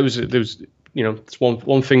yeah, there was it's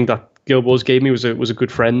one thing that Guild Wars gave me was a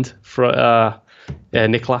good friend for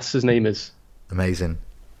Niklas. His name is. Amazing.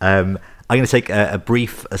 I'm going to take a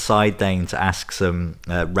brief aside down to ask some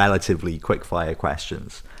relatively quick-fire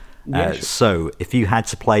questions. Sure. So, if you had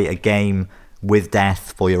to play a game with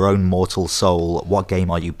death for your own mortal soul, what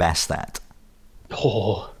game are you best at?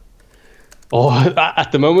 At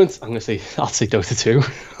the moment, I'll say Dota 2.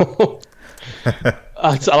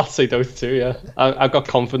 I'll say Dota 2, yeah. I've got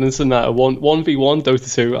confidence in that. 1v1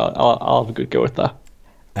 Dota 2, I'll have a good go at that.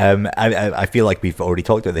 I feel like we've already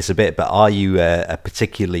talked about this a bit, but are you a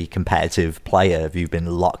particularly competitive player? Have you been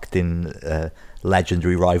locked in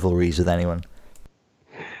legendary rivalries with anyone?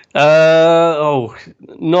 Not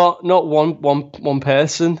one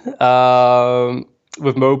person.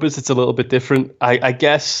 With MOBAs, it's a little bit different. I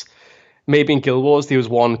guess maybe in Guild Wars there was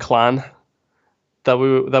one clan that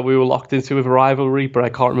we were locked into with a rivalry, but I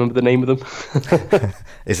can't remember the name of them.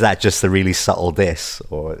 Is that just a really subtle diss,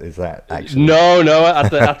 or is that actually? No. At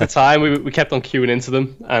the time, we kept on queuing into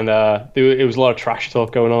them, and it was a lot of trash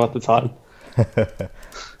talk going on at the time.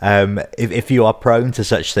 If you are prone to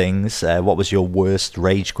such things, what was your worst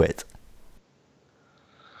rage quit?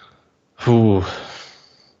 Ooh.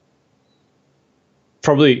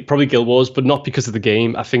 Probably Guild Wars, but not because of the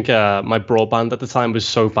game. I think my broadband at the time was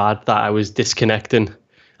so bad that I was disconnecting,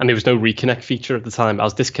 and there was no reconnect feature at the time. I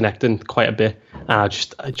was disconnecting quite a bit, and I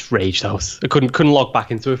just raged out. I couldn't log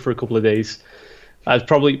back into it for a couple of days.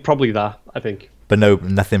 Probably that, I think. But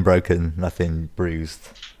nothing broken, nothing bruised.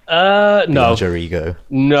 No. Beyond your ego.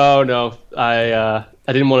 No. I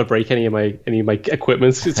didn't want to break any of my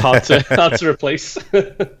equipment. It's hard to replace.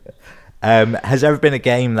 Has there ever been a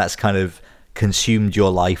game that's kind of consumed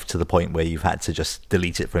your life to the point where you've had to just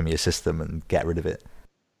delete it from your system and get rid of it?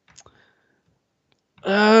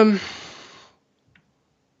 I'm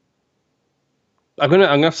gonna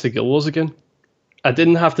have to say Guild Wars again. I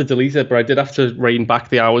didn't have to delete it, but I did have to rein back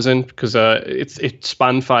the hours in because it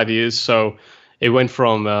spanned 5 years. So it went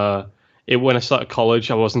from when I started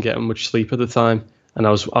college, I wasn't getting much sleep at the time, and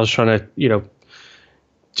I was trying to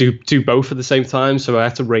do both at the same time. So I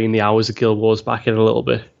had to rein the hours of Guild Wars back in a little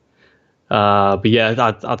bit. But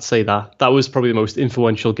yeah, I'd say that was probably the most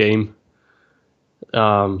influential game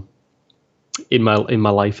in my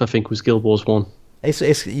life. I think was Guild Wars 1.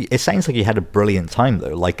 It sounds like you had a brilliant time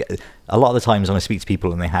though. Like a lot of the times when I speak to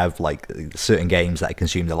people and they have like certain games that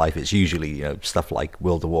consume their life, it's usually stuff like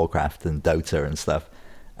World of Warcraft and Dota and stuff.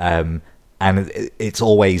 And it's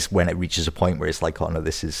always when it reaches a point where it's like, oh no,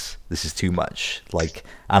 this is too much. Like,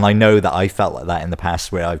 and I know that I felt like that in the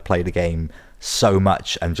past where I've played a game so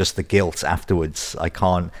much and just the guilt afterwards.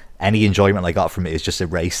 Any enjoyment I got from it is just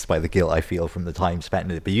erased by the guilt I feel from the time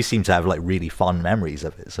spent in it. But you seem to have like really fond memories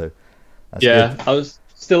of it, so. That's good. I was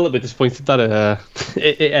still a bit disappointed that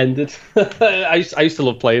it ended. I used to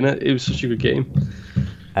love playing it. It was such a good game.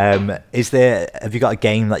 Have you got a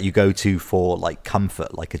game that you go to for like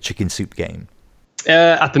comfort, like a chicken soup game?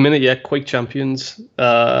 At the minute, yeah, Quake Champions.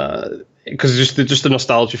 Because just the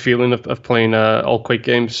nostalgia feeling of playing old Quake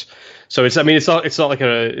games. So it's not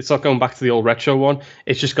going back to the old retro one.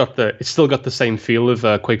 It's still got the same feel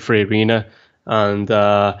of Quake 3 Arena. And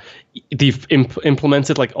they've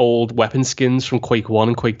implemented like old weapon skins from Quake 1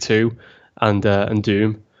 and Quake 2 and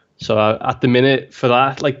Doom. So at the minute, for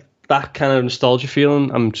that kind of nostalgia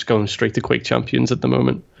feeling, I'm just going straight to Quake Champions at the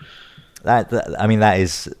moment. That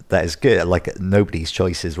is good. Like nobody's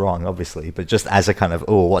choice is wrong, obviously, but just as a kind of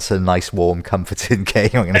what's a nice, warm, comforting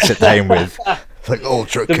game I'm going to sit down with, like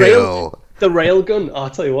Ultra Kill. The railgun, I'll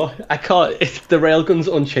tell you what, I can't. The railgun's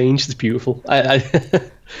unchanged. It's beautiful.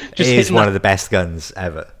 It is one of the best guns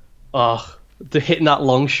ever. Oh, hitting that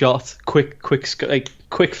long shot, quick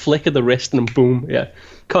flick of the wrist, and then boom. Yeah,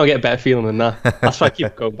 can't get a better feeling than that. That's why I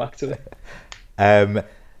keep going back to it.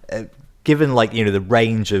 Given the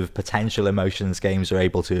range of potential emotions games are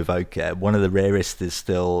able to evoke, one of the rarest is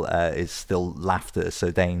still laughter. So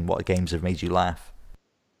Dane, what games have made you laugh?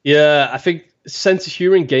 Yeah, I think sense of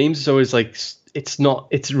humor in games is always like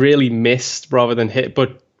it's really missed rather than hit.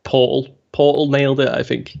 But Portal nailed it. I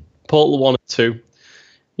think Portal 1 and 2.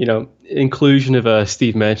 Inclusion of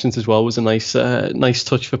Steve Merchant as well was a nice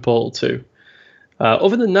touch for Portal 2.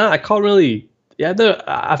 Other than that, I can't really. Yeah,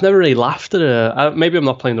 I've never really laughed at maybe I'm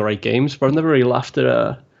not playing the right games, but I've never really laughed at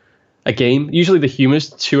a game. Usually the humor's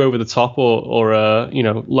too over the top or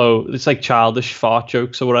low. It's like childish fart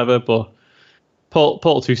jokes or whatever. But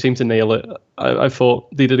Portal 2 seemed to nail it. I thought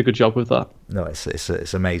they did a good job with that. No,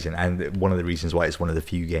 it's amazing, and one of the reasons why it's one of the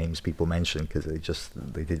few games people mention because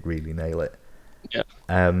they did really nail it. Yeah.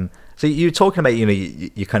 So you're talking about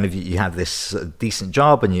you have this decent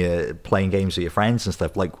job and you're playing games with your friends and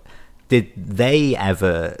stuff. Like, did they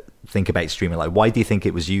ever think about streaming? Like, why do you think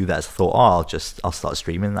it was you that thought, I'll start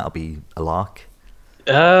streaming, that'll be a lark?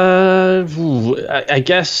 I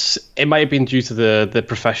guess it might have been due to the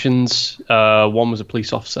professions. One was a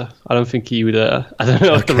police officer. I don't think he would. I don't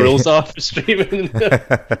know what the rules are for streaming.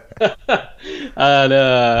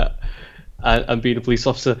 and being a police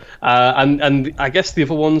officer. And I guess the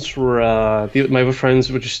other ones were my other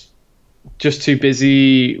friends were just too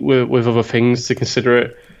busy with other things to consider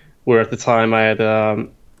it. Where at the time I had a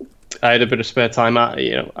bit of spare time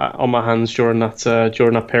on my hands during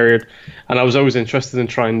that period, and I was always interested in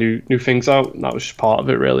trying new things out, and that was just part of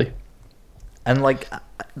it, really. And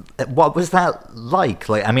what was that like?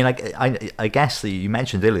 Like, I mean, I guess that you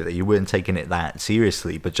mentioned earlier that you weren't taking it that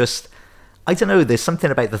seriously, but just I don't know. There's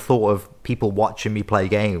something about the thought of people watching me play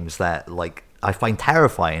games that I find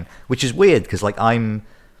terrifying, which is weird because I'm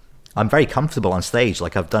very comfortable on stage.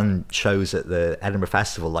 Like, I've done shows at the Edinburgh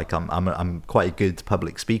Festival. Like, I'm quite a good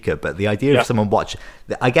public speaker. But the idea of someone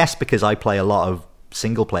I guess because I play a lot of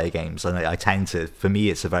single player games, and I tend to, for me,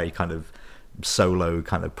 it's a very kind of solo,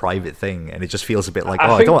 kind of private thing, and it just feels a bit like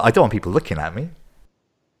I don't want people looking at me.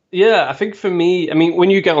 Yeah, I think for me, I mean, when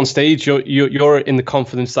you get on stage, you're in the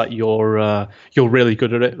confidence that you're really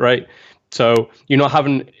good at it, right? So you're not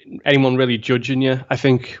having anyone really judging you. I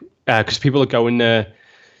think because people are going there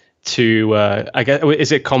to, I guess,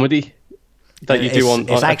 is it comedy that you do on?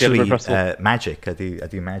 It's At the actually Edinburgh Festival? magic. I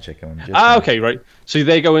do magic. I'm just Okay, right. So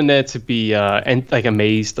they go in there to be like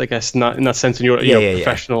amazed, I guess, not in that sense, and you're a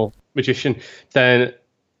professional magician. Then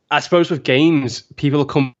I suppose with games, people are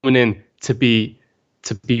coming in to be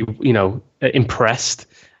impressed,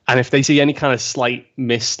 and if they see any kind of slight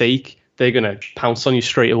mistake, they're gonna pounce on you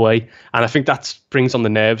straight away. And I think that brings on the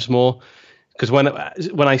nerves more, because when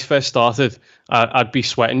I first started, I'd be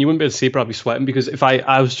sweating. You wouldn't be able to see it, but I'd be sweating because if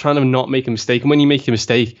I was trying to not make a mistake. And when you make a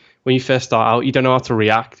mistake, when you first start out, you don't know how to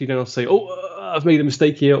react. You don't know how to say, "Oh, I've made a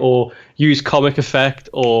mistake here," or use comic effect,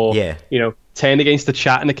 or turn against the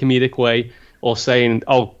chat in a comedic way, or saying,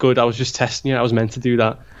 "Oh, good, I was just testing you. I was meant to do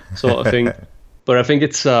that," sort of thing. But I think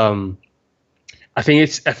it's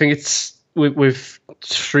with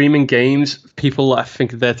streaming games, people I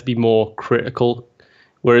think are there to be more critical,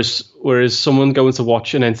 whereas someone going to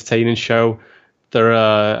watch an entertaining show, they're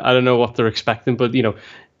I don't know what they're expecting, but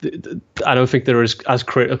I don't think they're as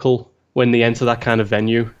critical when they enter that kind of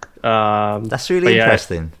venue. That's really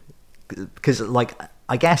interesting, because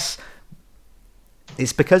I guess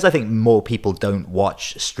it's because I think more people don't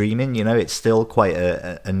watch streaming. It's still quite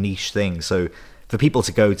a niche thing. So for people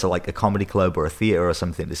to go to like a comedy club or a theater or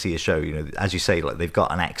something to see a show, as you say, like they've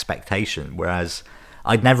got an expectation. Whereas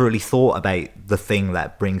I'd never really thought about the thing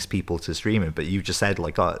that brings people to streaming. But you just said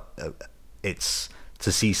like, it's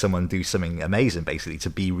to see someone do something amazing, basically, to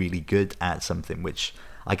be really good at something, which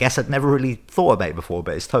I guess I'd never really thought about before,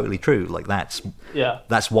 but it's totally true. Like that's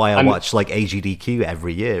why I watch like AGDQ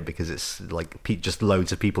every year, because it's like just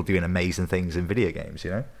loads of people doing amazing things in video games,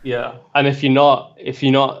 Yeah, and if you're not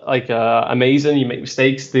like amazing, you make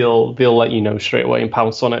mistakes, they'll let you know straight away and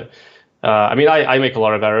pounce on it. I mean, I make a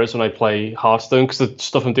lot of errors when I play Hearthstone because the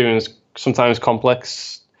stuff I'm doing is sometimes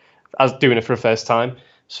complex as doing it for the first time.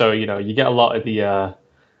 So you get a lot of the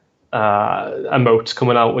emotes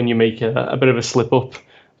coming out when you make a bit of a slip up.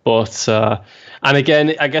 But and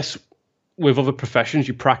again, I guess with other professions,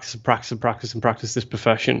 you practice this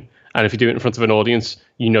profession, and if you do it in front of an audience,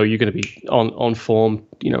 you're going to be on form,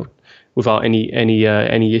 without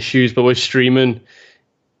any issues. But with streaming,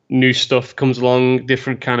 new stuff comes along,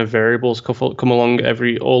 different kind of variables come along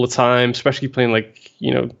all the time, especially playing like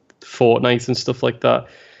Fortnite and stuff like that.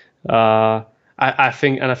 I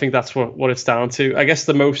think that's what it's down to. I guess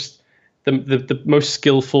the most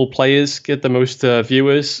skillful players get the most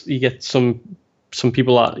viewers. You get some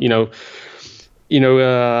people that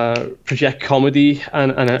project comedy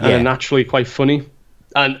and are naturally quite funny,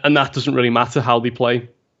 and that doesn't really matter how they play.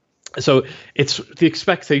 So it's the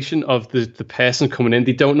expectation of the person coming in.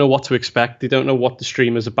 They don't know what to expect. They don't know what the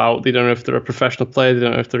stream is about. They don't know if they're a professional player. They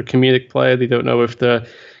don't know if they're a comedic player. They don't know if they're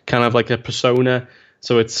kind of like a persona.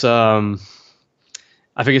 So it's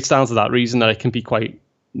I think it's down to that reason that it can be quite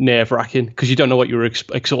nerve-wracking, because you don't know what your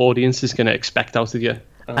audience is going to expect out of you,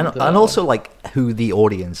 and also like who the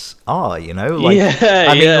audience are. I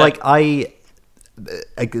mean,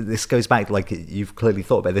 this goes back, like you've clearly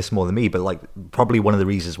thought about this more than me, but like probably one of the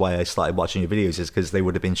reasons why I started watching your videos is because they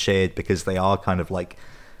would have been shared, because they are kind of like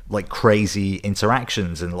crazy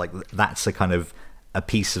interactions, and like that's a kind of a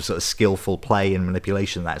piece of sort of skillful play and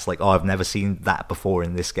manipulation that's like, oh, I've never seen that before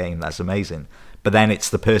in this game, that's amazing. But then it's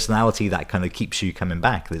the personality that kind of keeps you coming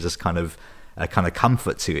back. There's this kind of a kind of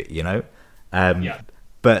comfort to it,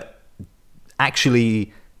 But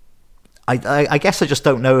actually, I guess I just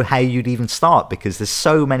don't know how you'd even start, because there's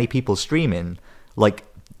so many people streaming. Like,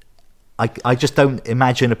 I just don't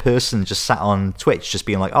imagine a person just sat on Twitch just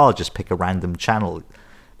being like, oh, I'll just pick a random channel.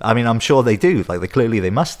 I mean, I'm sure they do. Like, they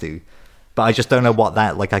must do. But I just don't know what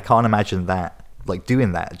that, like, I can't imagine that, like,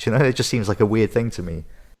 doing that. It just seems like a weird thing to me.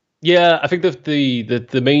 Yeah, I think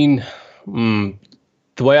the main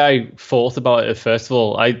the way I thought about it, first of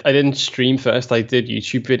all, I didn't stream first. I did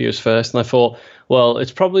YouTube videos first, and I thought, well,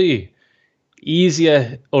 it's probably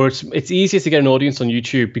easier, or it's easier to get an audience on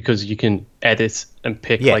YouTube because you can edit and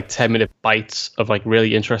pick like 10-minute bites of like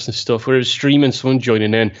really interesting stuff. Whereas streaming, someone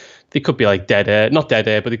joining in, they could be like not dead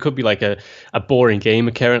air, but they could be like a boring game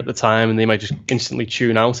occurring at the time, and they might just instantly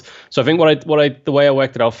tune out. So I think the way I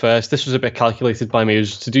worked it out first, this was a bit calculated by me,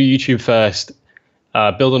 was to do YouTube first,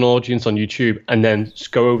 build an audience on YouTube, and then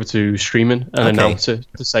just go over to streaming and announce it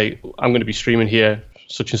to say, I'm going to be streaming here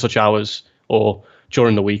such and such hours, or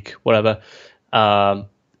during the week, whatever.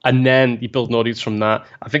 And then you build an audience from that.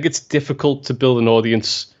 I think it's difficult to build an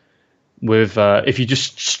audience with if you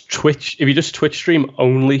just Twitch stream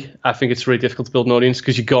only, I think it's really difficult to build an audience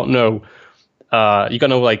because you got no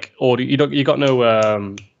like audio, you got no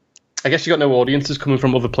I guess you got no audiences coming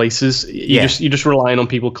from other places. You're just relying on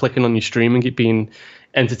people clicking on your stream and being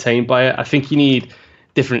entertained by it. I think you need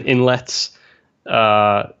different inlets.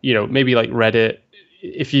 Maybe like Reddit.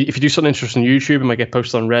 If you do something interesting on YouTube, it might get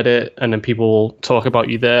posted on Reddit, and then people will talk about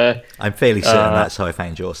you there. I'm fairly certain that's how I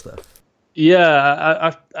found your stuff.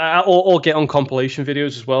 Yeah, or get on compilation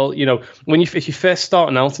videos as well. If you first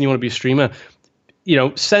starting out and you want to be a streamer,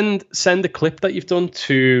 send a clip that you've done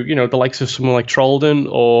to the likes of someone like Trollden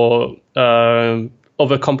or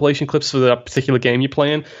other compilation clips for that particular game you're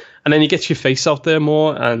playing, and then you get your face out there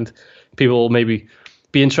more, and people will maybe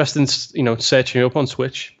be interested in searching you up on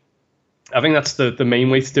Twitch. I think that's the main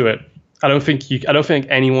way to do it. I don't think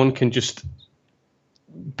anyone can just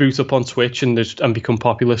boot up on Twitch and become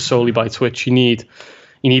popular solely by Twitch. You need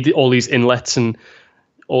all these inlets and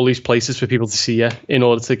all these places for people to see you in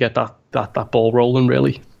order to get that ball rolling,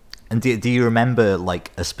 really. And do you remember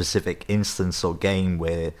like a specific instance or game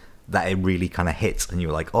where that it really kind of hit and you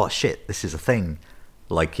were like, oh shit, this is a thing?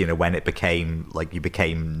 Like, when it became like you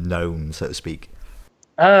became known, so to speak.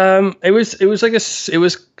 It was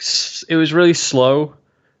really slow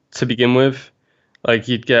to begin with. Like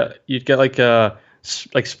you'd get like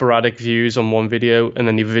sporadic views on one video, and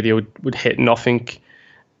then the video would hit nothing.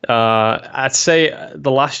 I'd say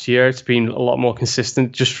the last year it's been a lot more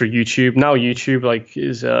consistent just for YouTube. Now YouTube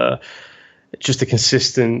is just a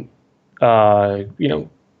consistent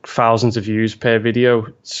thousands of views per video,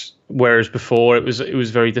 whereas before it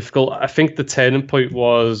was very difficult. I think the turning point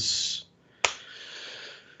was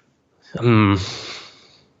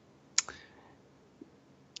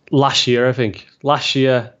last year.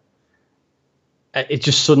 It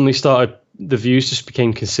just suddenly started, the views just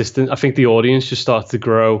became consistent. I think the audience just started to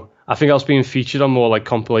grow. I think I was being featured on more like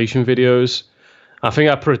compilation videos. I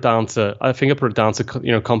put it down to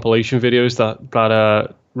compilation videos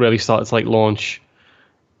that really started to like launch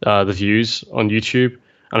the views on YouTube.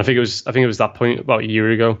 And I think it was that point about a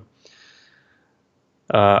year ago.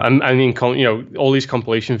 All these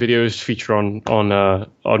compilation videos feature on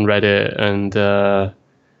Reddit, and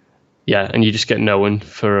and you just get known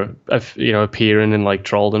for appearing in like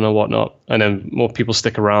Trollden or whatnot, and then more people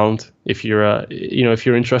stick around if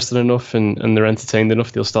you're interested enough and they're entertained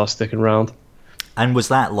enough, they'll start sticking around. And was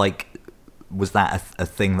that a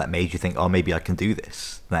thing that made you think, oh, maybe I can do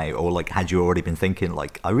this now, or like had you already been thinking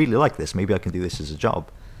like, I really like this, maybe I can do this as a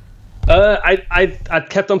job? I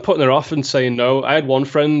kept on putting it off and saying no. I had one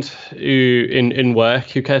friend who in work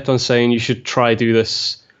who kept on saying you should try do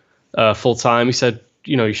this full time. He said,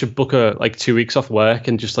 you should book 2 weeks off work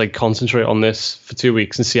and just like concentrate on this for 2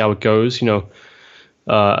 weeks and see how it goes,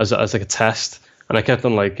 as like a test. And I kept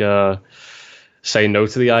on saying no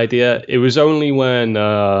to the idea. It was only when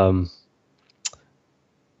I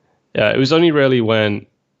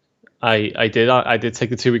did take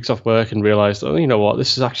the 2 weeks off work and realized, oh, you know what,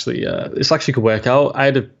 this actually could work out. I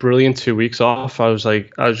had a brilliant 2 weeks off. I was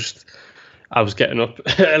getting up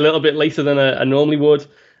a little bit later than I normally would.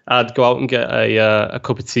 I'd go out and get a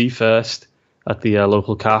cup of tea first at the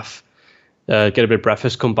local cafe, get a bit of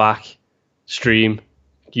breakfast, come back, stream,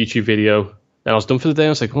 YouTube video. And I was done for the day. I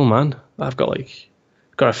was like, oh man, I've got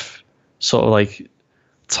sort of like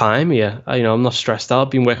time here. I'm not stressed out.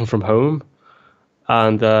 I've been working from home.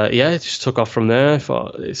 And it just took off from there.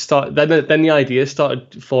 Then the idea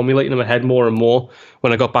started formulating in my head more and more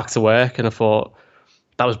when I got back to work, and I thought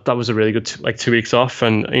that was a really good 2 weeks off,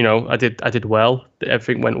 and I did well.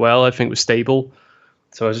 Everything went well. Everything was stable.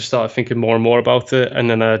 So I just started thinking more and more about it, and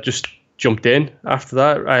then I just jumped in. After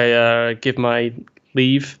that, I give my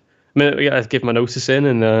leave. I give my notice in,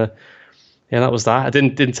 and that was that. I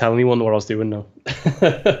didn't tell anyone what I was doing. No.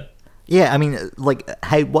 Yeah, I mean,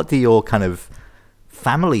 what do your kind of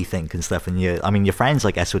family think and stuff, and your friends,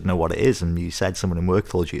 I guess, would know what it is, and you said someone in work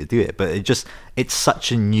told you to do it, but it's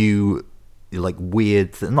such a new,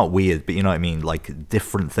 weird, not weird, but you know what I mean,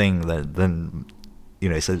 different thing than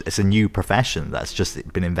it's a new profession that's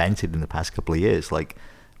just been invented in the past couple of years.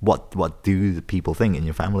 What do the people think in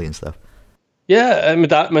your family and stuff? Yeah, my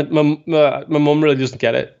mum really doesn't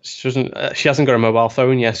get it. She hasn't got a mobile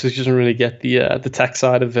phone yet, so she doesn't really get the tech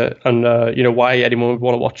side of it, and why anyone would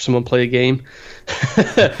want to watch someone play a game.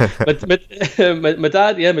 But my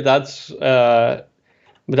dad's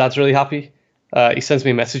really happy. He sends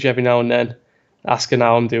me a message every now and then, asking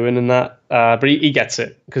how I'm doing and that. But he gets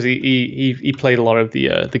it because he played a lot of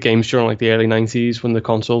the games during the early 90s when the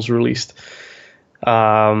consoles were released.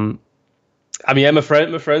 I mean, yeah, my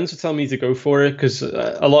friends would tell me to go for it because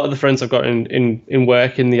a lot of the friends I've got in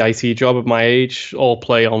work in the IT job at my age all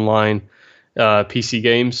play online PC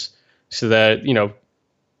games. So they're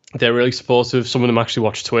really supportive. Some of them actually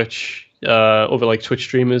watch Twitch, other like Twitch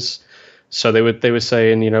streamers. So they were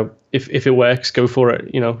saying, if it works, go for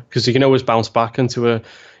it, because you can always bounce back into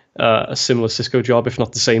a similar Cisco job, if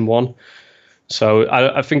not the same one. So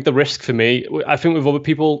I think the risk for me, I think with other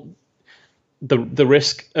people, the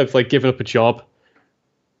risk of like giving up a job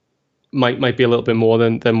might be a little bit more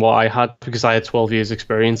than what I had because I had 12 years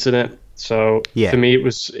experience in it. So for me, it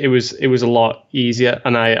was a lot easier,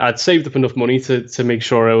 and I'd saved up enough money to make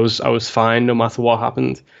sure I was fine no matter what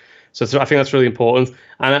happened. So I think that's really important,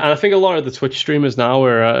 and I think a lot of the Twitch streamers now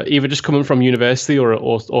are either just coming from university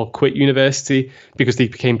or quit university because they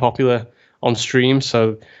became popular on stream.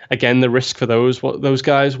 So again, the risk for those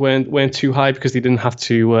guys weren't too high because they didn't have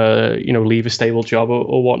to leave a stable job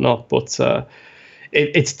or whatnot. But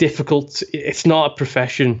it's difficult. It's not a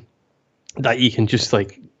profession that you can just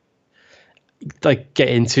like get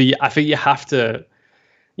into. I think you have to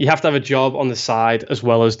have a job on the side as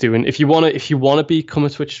well as doing. If you want to become a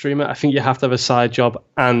Twitch streamer, I think you have to have a side job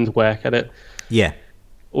and work at it. Yeah.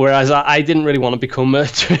 Whereas I didn't really want to become a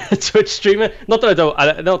Twitch streamer. Not that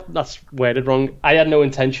I don't. That's worded wrong. I had no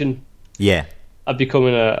intention. Yeah. Of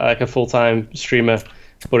becoming a full-time streamer,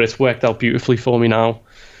 but it's worked out beautifully for me now.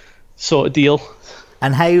 Sort of deal.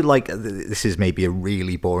 And how, like, this is maybe a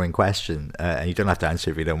really boring question, and you don't have to answer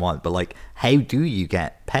if you don't want, but like, how do you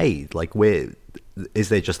get paid? Like, is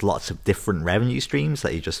there just lots of different revenue streams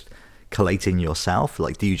that you just collating yourself?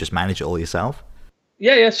 Like, do you just manage it all yourself?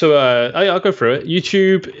 Yeah. So I'll go through it.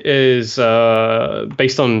 YouTube is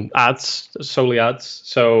based on ads, solely ads.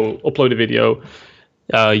 So upload a video,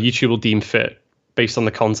 YouTube will deem fit based on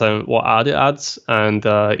the content, what ad it adds, and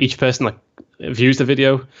each person that views the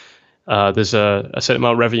video, there's a certain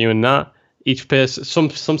amount of revenue in that. Each person,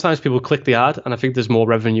 sometimes people click the ad, and I think there's more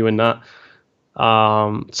revenue in that.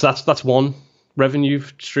 So that's one revenue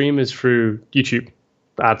stream is through YouTube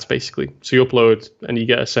ads, basically. So you upload and you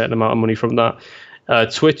get a certain amount of money from that.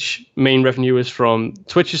 Twitch main revenue is from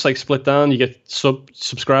Twitch is like split down. You get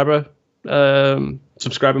subscriber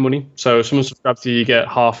money. So if someone subscribes to you, you get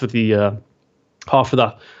half of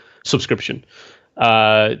that subscription.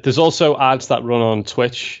 There's also ads that run on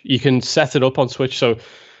Twitch. You can set it up on Twitch. So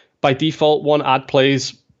by default, one ad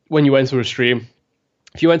plays when you enter a stream.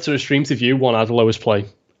 If you enter a stream to view, one ad will always play,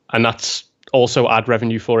 and that's also ad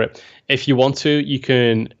revenue for it. If you want to, you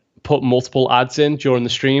can put multiple ads in during the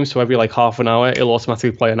stream. So every like half an hour, it'll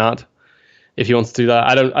automatically play an ad. If you want to do that,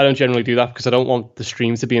 I don't generally do that because I don't want the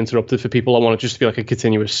stream to be interrupted for people. I want it just to be like a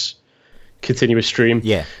continuous stream.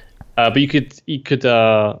 Yeah. But you get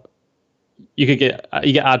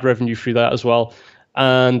ad revenue through that as well.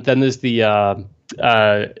 And then there's the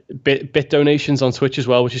bit donations on Twitch as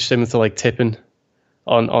well, which is similar to like tipping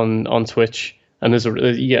on Twitch. And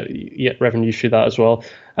you get revenue through that as well.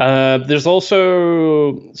 There's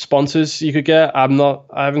also sponsors you could get. I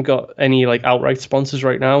haven't got any like outright sponsors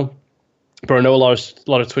right now, but I know a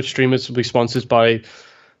lot of Twitch streamers will be sponsored by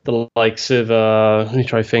the likes of let me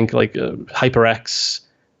try to think, like HyperX,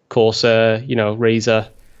 Corsair, Razer,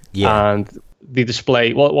 and they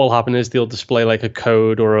display. What will happen is they'll display like a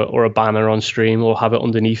code or a banner on stream, or have it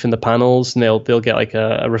underneath in the panels, and they'll get like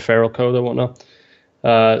a referral code or whatnot.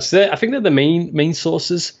 So I think they're the main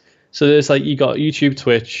sources. So there's like you got YouTube,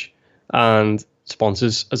 Twitch, and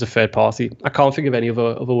sponsors as a third party. I can't think of any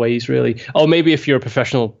other ways really. Oh, maybe if you're a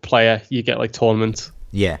professional player, you get like tournament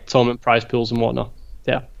prize pools and whatnot.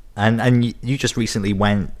 Yeah. And you just recently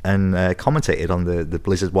went and commentated on the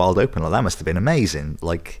Blizzard Wild Open. Like, that must have been amazing.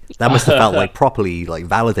 Like, that must have felt like properly like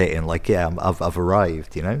validating. Like, yeah, I've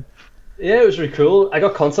arrived. Yeah, it was really cool. I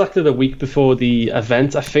got contacted a week before the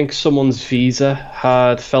event. I think someone's visa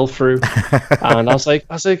had fell through, and I was like,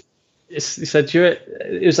 he said, do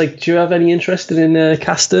you have any interest in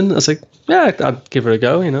casting? I was like, yeah, I'd give it a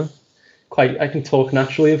go. I can talk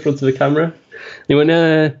naturally in front of the camera. He went,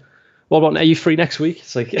 what about, are you free next week?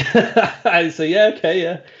 It's like, I said, yeah, okay,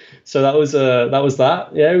 yeah. So that was that.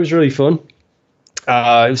 Yeah, it was really fun.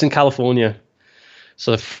 It was in California,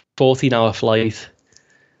 so a 14-hour flight.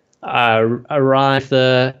 I arrived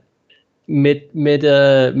there mid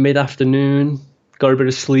afternoon, got a bit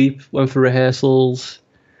of sleep, went for rehearsals.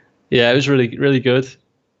 Yeah, it was really, really good.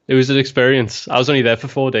 It was an experience. I was only there for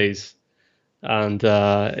 4 days, and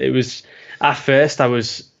it was, at first I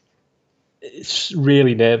was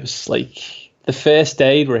really nervous. Like the first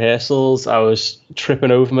day rehearsals, I was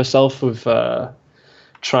tripping over myself with trying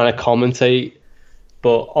to commentate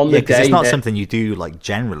But on the because day, it's not something you do like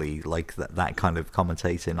generally, like that kind of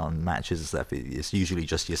commentating on matches and stuff. It's usually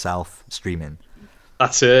just yourself streaming.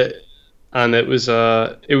 That's it. And it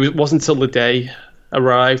wasn't until the day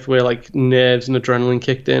arrived where like nerves and adrenaline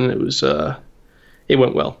kicked in. It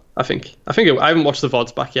went well. I haven't watched the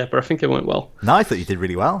VODs back yet, but I think it went well. No, I thought you did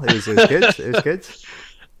really well. It was good. It was good.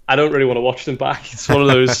 I don't really want to watch them back. It's one of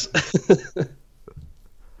those.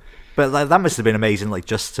 But that must have been amazing, like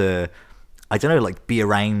just to, I don't know, like be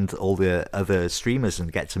around all the other streamers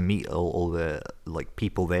and get to meet all the like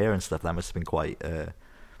people there and stuff. That must have been quite,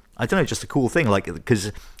 I don't know, just a cool thing. Like,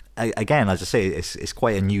 because again, as I say, it's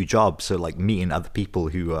quite a new job. So like meeting other people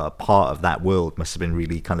who are part of that world must have been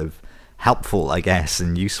really kind of helpful, I guess,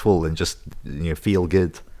 and useful, and just feel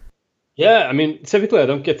good. Yeah, I mean, typically I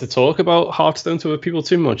don't get to talk about Hearthstone to other people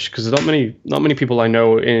too much because not many people I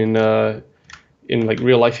know in like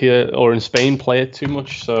real life here or in Spain play it too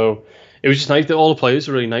much. So it was just nice that all the players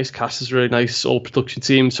are really nice, cast is really nice, all production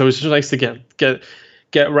team. So it was just nice to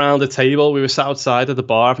get around the table. We were sat outside at the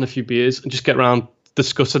bar having a few beers and just get around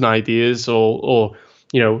discussing ideas or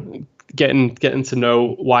getting to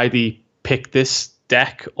know why they picked this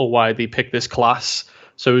deck or why they picked this class.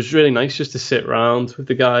 So it was really nice just to sit around with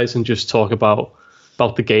the guys and just talk about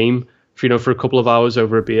the game for a couple of hours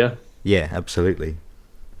over a beer. Yeah, absolutely.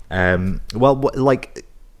 Well, like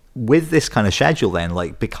with this kind of schedule, then,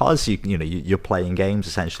 like because you're playing games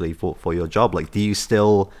essentially for your job. Like, do you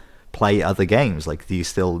still play other games? Like, do you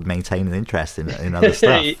still maintain an interest in other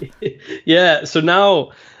stuff? Yeah. So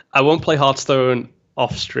now I won't play Hearthstone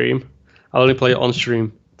off stream. I'll only play it on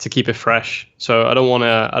stream to keep it fresh. So I don't want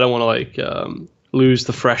to like lose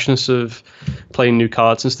the freshness of playing new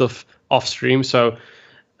cards and stuff off stream. So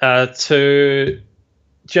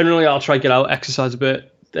generally I'll try to get out, exercise a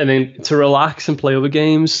bit, and then to relax and play other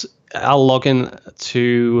games, I'll log in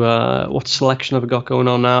to what selection have I got going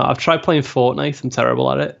on now? I've tried playing Fortnite. I'm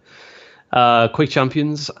terrible at it. Quake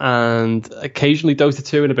Champions and occasionally Dota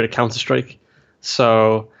 2 and a bit of Counter-Strike.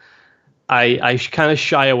 So I kind of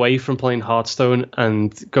shy away from playing Hearthstone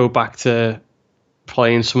and go back to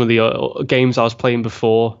playing some of the games I was playing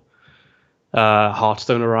before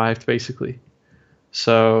Hearthstone arrived, basically.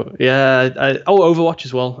 So yeah, Overwatch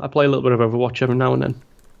as well. I play a little bit of Overwatch every now and then.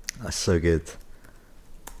 That's so good.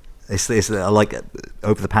 It's like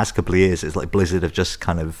over the past couple of years, it's like Blizzard have just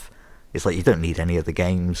kind of, it's like you don't need any other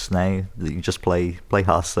games now. You just play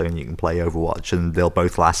Hearthstone, you can play Overwatch, and they'll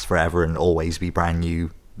both last forever and always be brand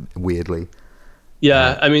new. Weirdly,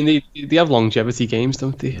 yeah. I mean, they have longevity games,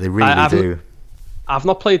 don't they? They really do. I've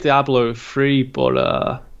not played Diablo 3, but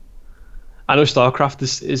I know StarCraft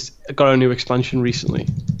is got a new expansion recently,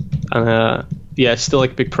 and yeah, it's still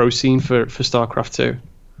like a big pro scene for StarCraft 2.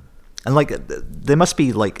 And like, there must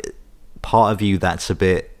be like part of you that's a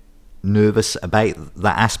bit nervous about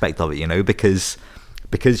that aspect of it, because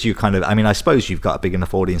you kind of, I mean, I suppose you've got a big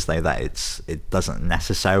enough audience now that it doesn't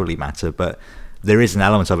necessarily matter, but there is an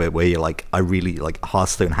element of it where you're like, I really like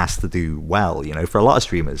Hearthstone has to do well, for a lot of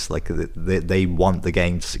streamers, like they want the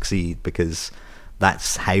game to succeed because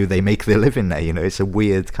that's how they make their living now. It's a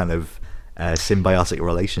weird kind of symbiotic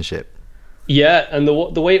relationship. Yeah, and the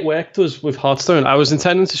way it worked was with Hearthstone, I was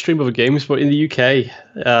intending to stream other games, but in the UK,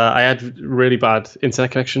 I had really bad internet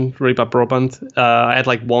connection, really bad broadband. I had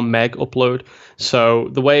like 1 meg upload. So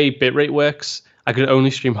the way bitrate works, I could only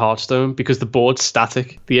stream Hearthstone because the board's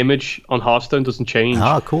static. The image on Hearthstone doesn't change.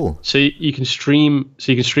 Ah, cool. So you can stream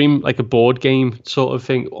like a board game sort of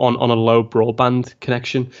thing on a low broadband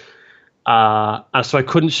connection. And so I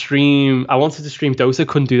couldn't stream. I wanted to stream Dota,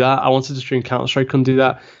 couldn't do that. I wanted to stream Counter-Strike, couldn't do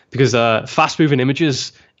that because fast-moving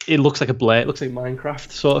images, it looks like a blur. It looks like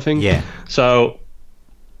Minecraft sort of thing. Yeah. So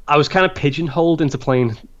I was kind of pigeonholed into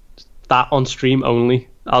playing that on stream only.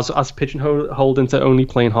 I was pigeonholed into only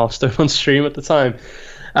playing Hearthstone on stream at the time.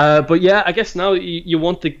 But yeah, I guess now you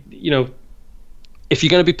want the, if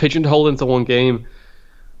you're going to be pigeonholed into one game,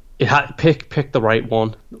 pick the right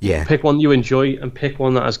one. Yeah. Pick one you enjoy and pick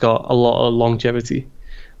one that has got a lot of longevity,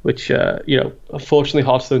 which unfortunately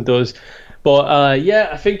Hearthstone does. But yeah,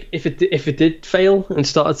 I think if it did fail and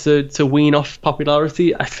started to wean off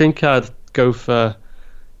popularity, I think I'd go for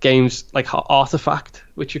games like Artifact,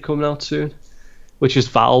 which are coming out soon, which is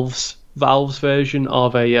Valve's version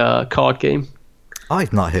of a card game.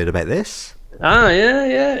 I've not heard about this.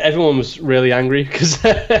 Yeah. Everyone was really angry because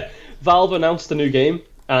Valve announced a new game.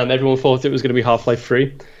 And everyone thought it was going to be Half-Life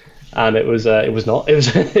 3, and it was not.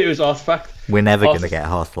 It was Artifact. We're never going to get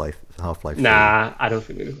Half-Life 3. Nah, I don't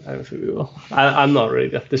think we will. I'm not really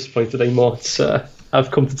that disappointed anymore.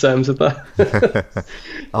 I've come to terms with that.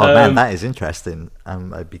 Oh man, that is interesting.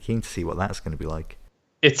 I'd be keen to see what that's going to be like.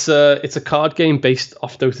 It's a card game based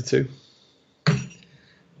off Dota 2.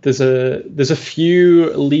 There's a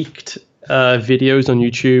few leaked videos on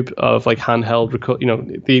YouTube of like handheld record. You know,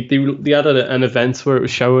 they had an event where it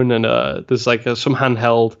was showing, and there's like some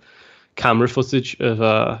handheld camera footage of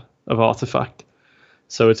Artifact.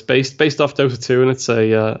 So it's based off Dota 2, and it's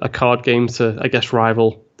a card game to, I guess,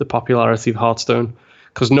 rival the popularity of Hearthstone,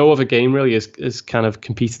 because no other game really is kind of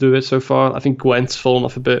competed with it so far. I think Gwent's fallen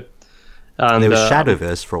off a bit. And there was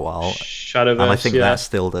Shadowverse for a while. Shadowverse, and I think that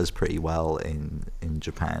still does pretty well in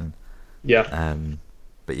Japan. Yeah.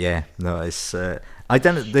 But yeah, no, it's I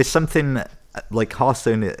don't. There's something like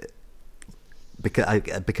Hearthstone,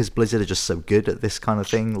 because Blizzard are just so good at this kind of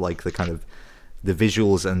thing, like the kind of the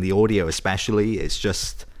visuals and the audio especially. It's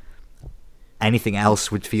just anything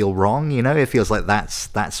else would feel wrong. You know, it feels like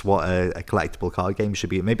that's what a collectible card game should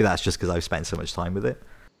be. Maybe that's just because I've spent so much time with it.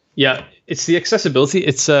 Yeah, it's the accessibility.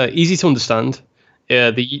 It's easy to understand.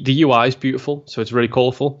 The UI is beautiful, so it's really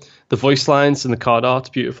colourful. The voice lines and the card art's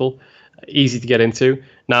beautiful, easy to get into.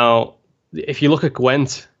 Now, if you look at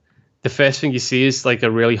Gwent, the first thing you see is like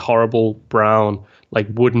a really horrible brown, like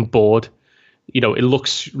wooden board. You know, it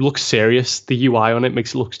looks serious. The UI on it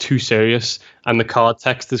makes it look too serious, and the card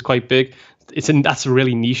text is quite big. That's a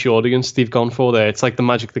really niche audience they've gone for there. It's like the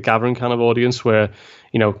Magic the Gathering kind of audience where,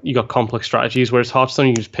 you know, you got complex strategies, whereas Hearthstone,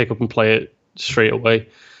 you can just pick up and play it straight away.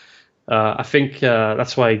 I think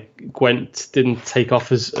that's why Gwent didn't take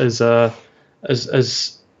off as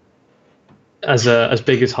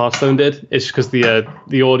big as Hearthstone did. It's because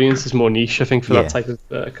the audience is more niche, I think, for that type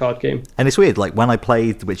of card game. And it's weird, like when I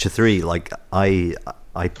played Witcher 3, like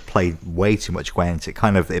I played way too much Gwent.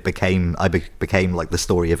 I became like the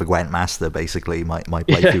story of a Gwent master, basically, my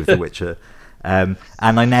playthrough of The Witcher. And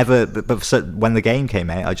I never, but so when the game came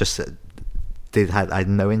out, I just I had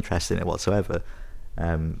no interest in it whatsoever.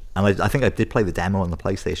 And I think I did play the demo on the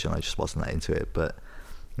PlayStation. I just wasn't that into it. But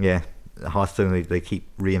yeah, Hearthstone, they keep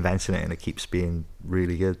reinventing it, and it keeps being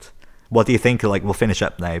really good. What do you think? Like, we'll finish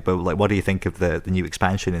up now, but like, what do you think of the new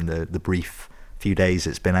expansion in the brief few days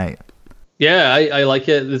it's been out? Yeah, I like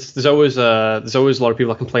it. There's always a lot of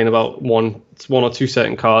people that complain about one or two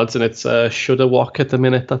certain cards, and it's Shudderwock at the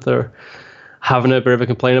minute that they're having a bit of a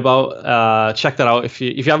complaint about. Check that out if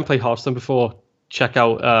you haven't played Hearthstone before. Check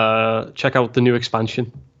out the new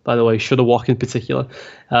expansion. By the way, Shudderwock in particular.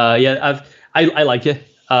 I like it.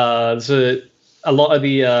 There's a lot of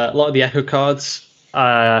the Echo cards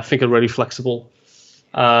I think are really flexible.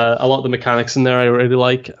 A lot of the mechanics in there I really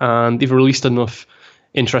like, and they've released enough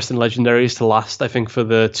interesting legendaries to last, I think, for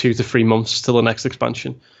the 2 to 3 months till the next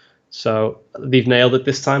expansion. So they've nailed it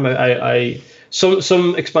this time.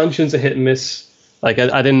 Some expansions are hit and miss. Like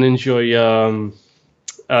I didn't enjoy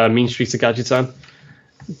Mean Streets of Gadgetzan,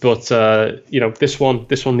 but this one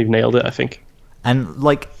they've nailed it, I think. And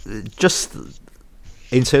like, just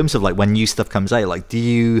in terms of like when new stuff comes out, like, do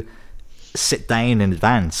you sit down in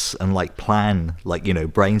advance and like plan, like, you know,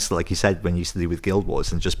 brainstorm, like you said when you used to do with Guild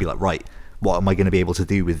Wars, and just be like, right, what am I going to be able to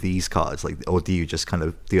do with these cards? Like, or do you just kind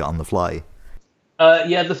of do it on the fly?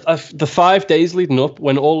 The 5 days leading up,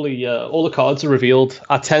 when all the cards are revealed,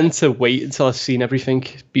 I tend to wait until I've seen everything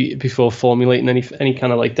before formulating any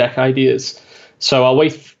kind of like deck ideas. So I'll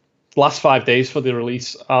wait last 5 days for the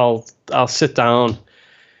release. I'll sit down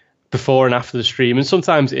before and after the stream, and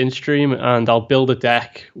sometimes in stream, and I'll build a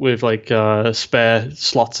deck with like spare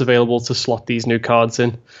slots available to slot these new cards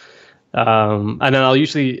in. And then I'll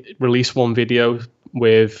usually release one video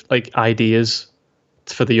with like ideas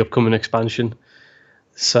for the upcoming expansion.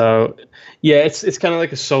 So yeah, it's kind of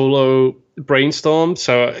like a solo brainstorm.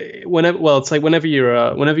 So whenever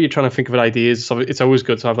you're trying to think of ideas, it's always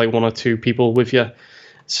good to have like one or two people with you.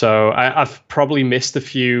 So I've probably missed a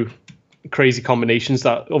few crazy combinations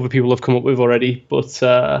that other people have come up with already, but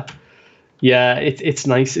it's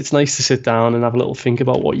nice. It's nice to sit down and have a little think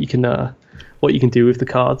about what you can do with the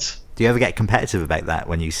cards. Do you ever get competitive about that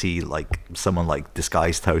when you see like someone like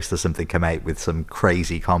Disguised Toast or something come out with some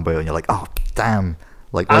crazy combo, and you're like, oh damn,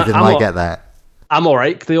 like why didn't I get that? I'm all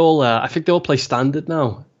right. I think they all play standard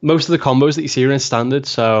now. Most of the combos that you see are in standard,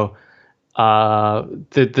 so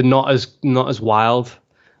they're not as wild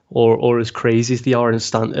or as crazy as they are in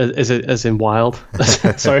standard as in wild.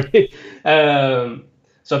 Sorry.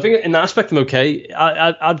 So I think in that aspect I'm okay.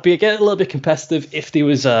 I'd get a little bit competitive if there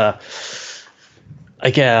was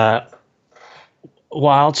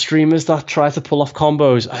wild streamers that try to pull off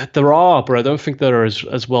combos. There are, but I don't think they're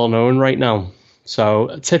as well known right now.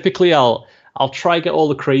 So typically I'll try get all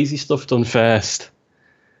the crazy stuff done first,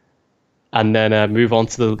 and then move on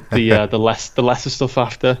to the lesser stuff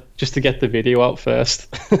after, just to get the video out first.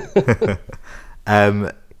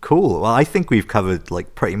 Cool. Well, I think we've covered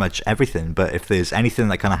like pretty much everything, but if there's anything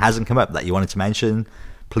that kind of hasn't come up that you wanted to mention,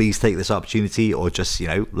 please take this opportunity, or just, you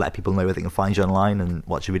know, let people know where they can find you online and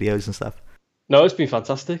watch your videos and stuff. No, it's been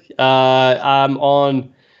fantastic. I'm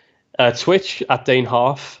on Twitch at Dane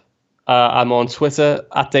Half. I'm on Twitter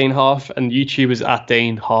at Dane Half, and YouTube is at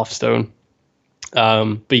Dane Halfstone.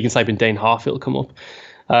 But you can type in Dane Half, it'll come up.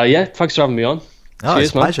 Yeah, thanks for having me on. Oh, Cheers,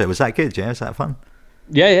 it's a pleasure. Was that good? Yeah, was that fun?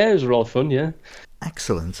 Yeah, it was a lot of fun, yeah.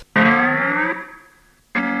 Excellent.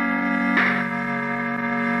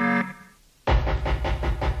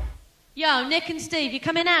 Yo, Nick and Steve, you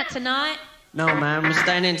coming out tonight? No, man, we're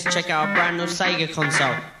staying in to check out a brand new Sega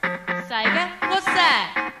console. Sega? What's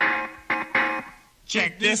that?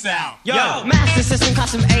 Check this out. Yo! Master System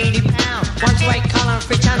cost them £80. 128 color and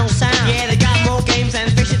 3-channel sound. Yeah, they got more games than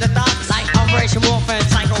Fish of the Ducks, like Operation Warfare and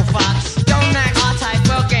Psycho Fox. Donax, R-Type,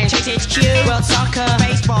 World Games, HHQ, World Soccer,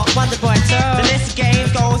 Baseball, Wonder Boy 2. The list of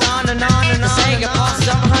games goes on and on and on. The Sega boss is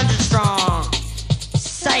 100 strong.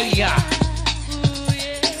 Sega.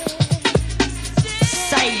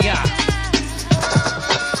 Sega.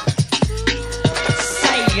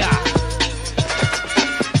 Sega.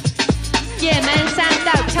 Yeah, man, sound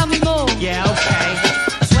dope. Tell me more. Yeah, okay.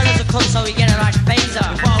 As well as a console, you get a nice phaser.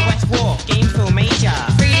 Wild West War, game feel major.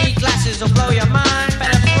 3D glasses will blow your mind.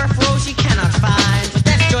 Better peripherals you cannot find.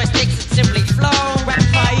 Death joysticks that simply flow. Rapid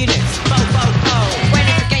fire units, bo bo bo.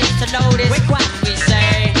 Waiting for games to load is quick whack, we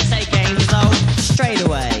say. Say games load straight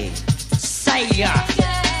away. Sega.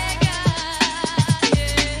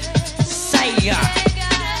 Sega.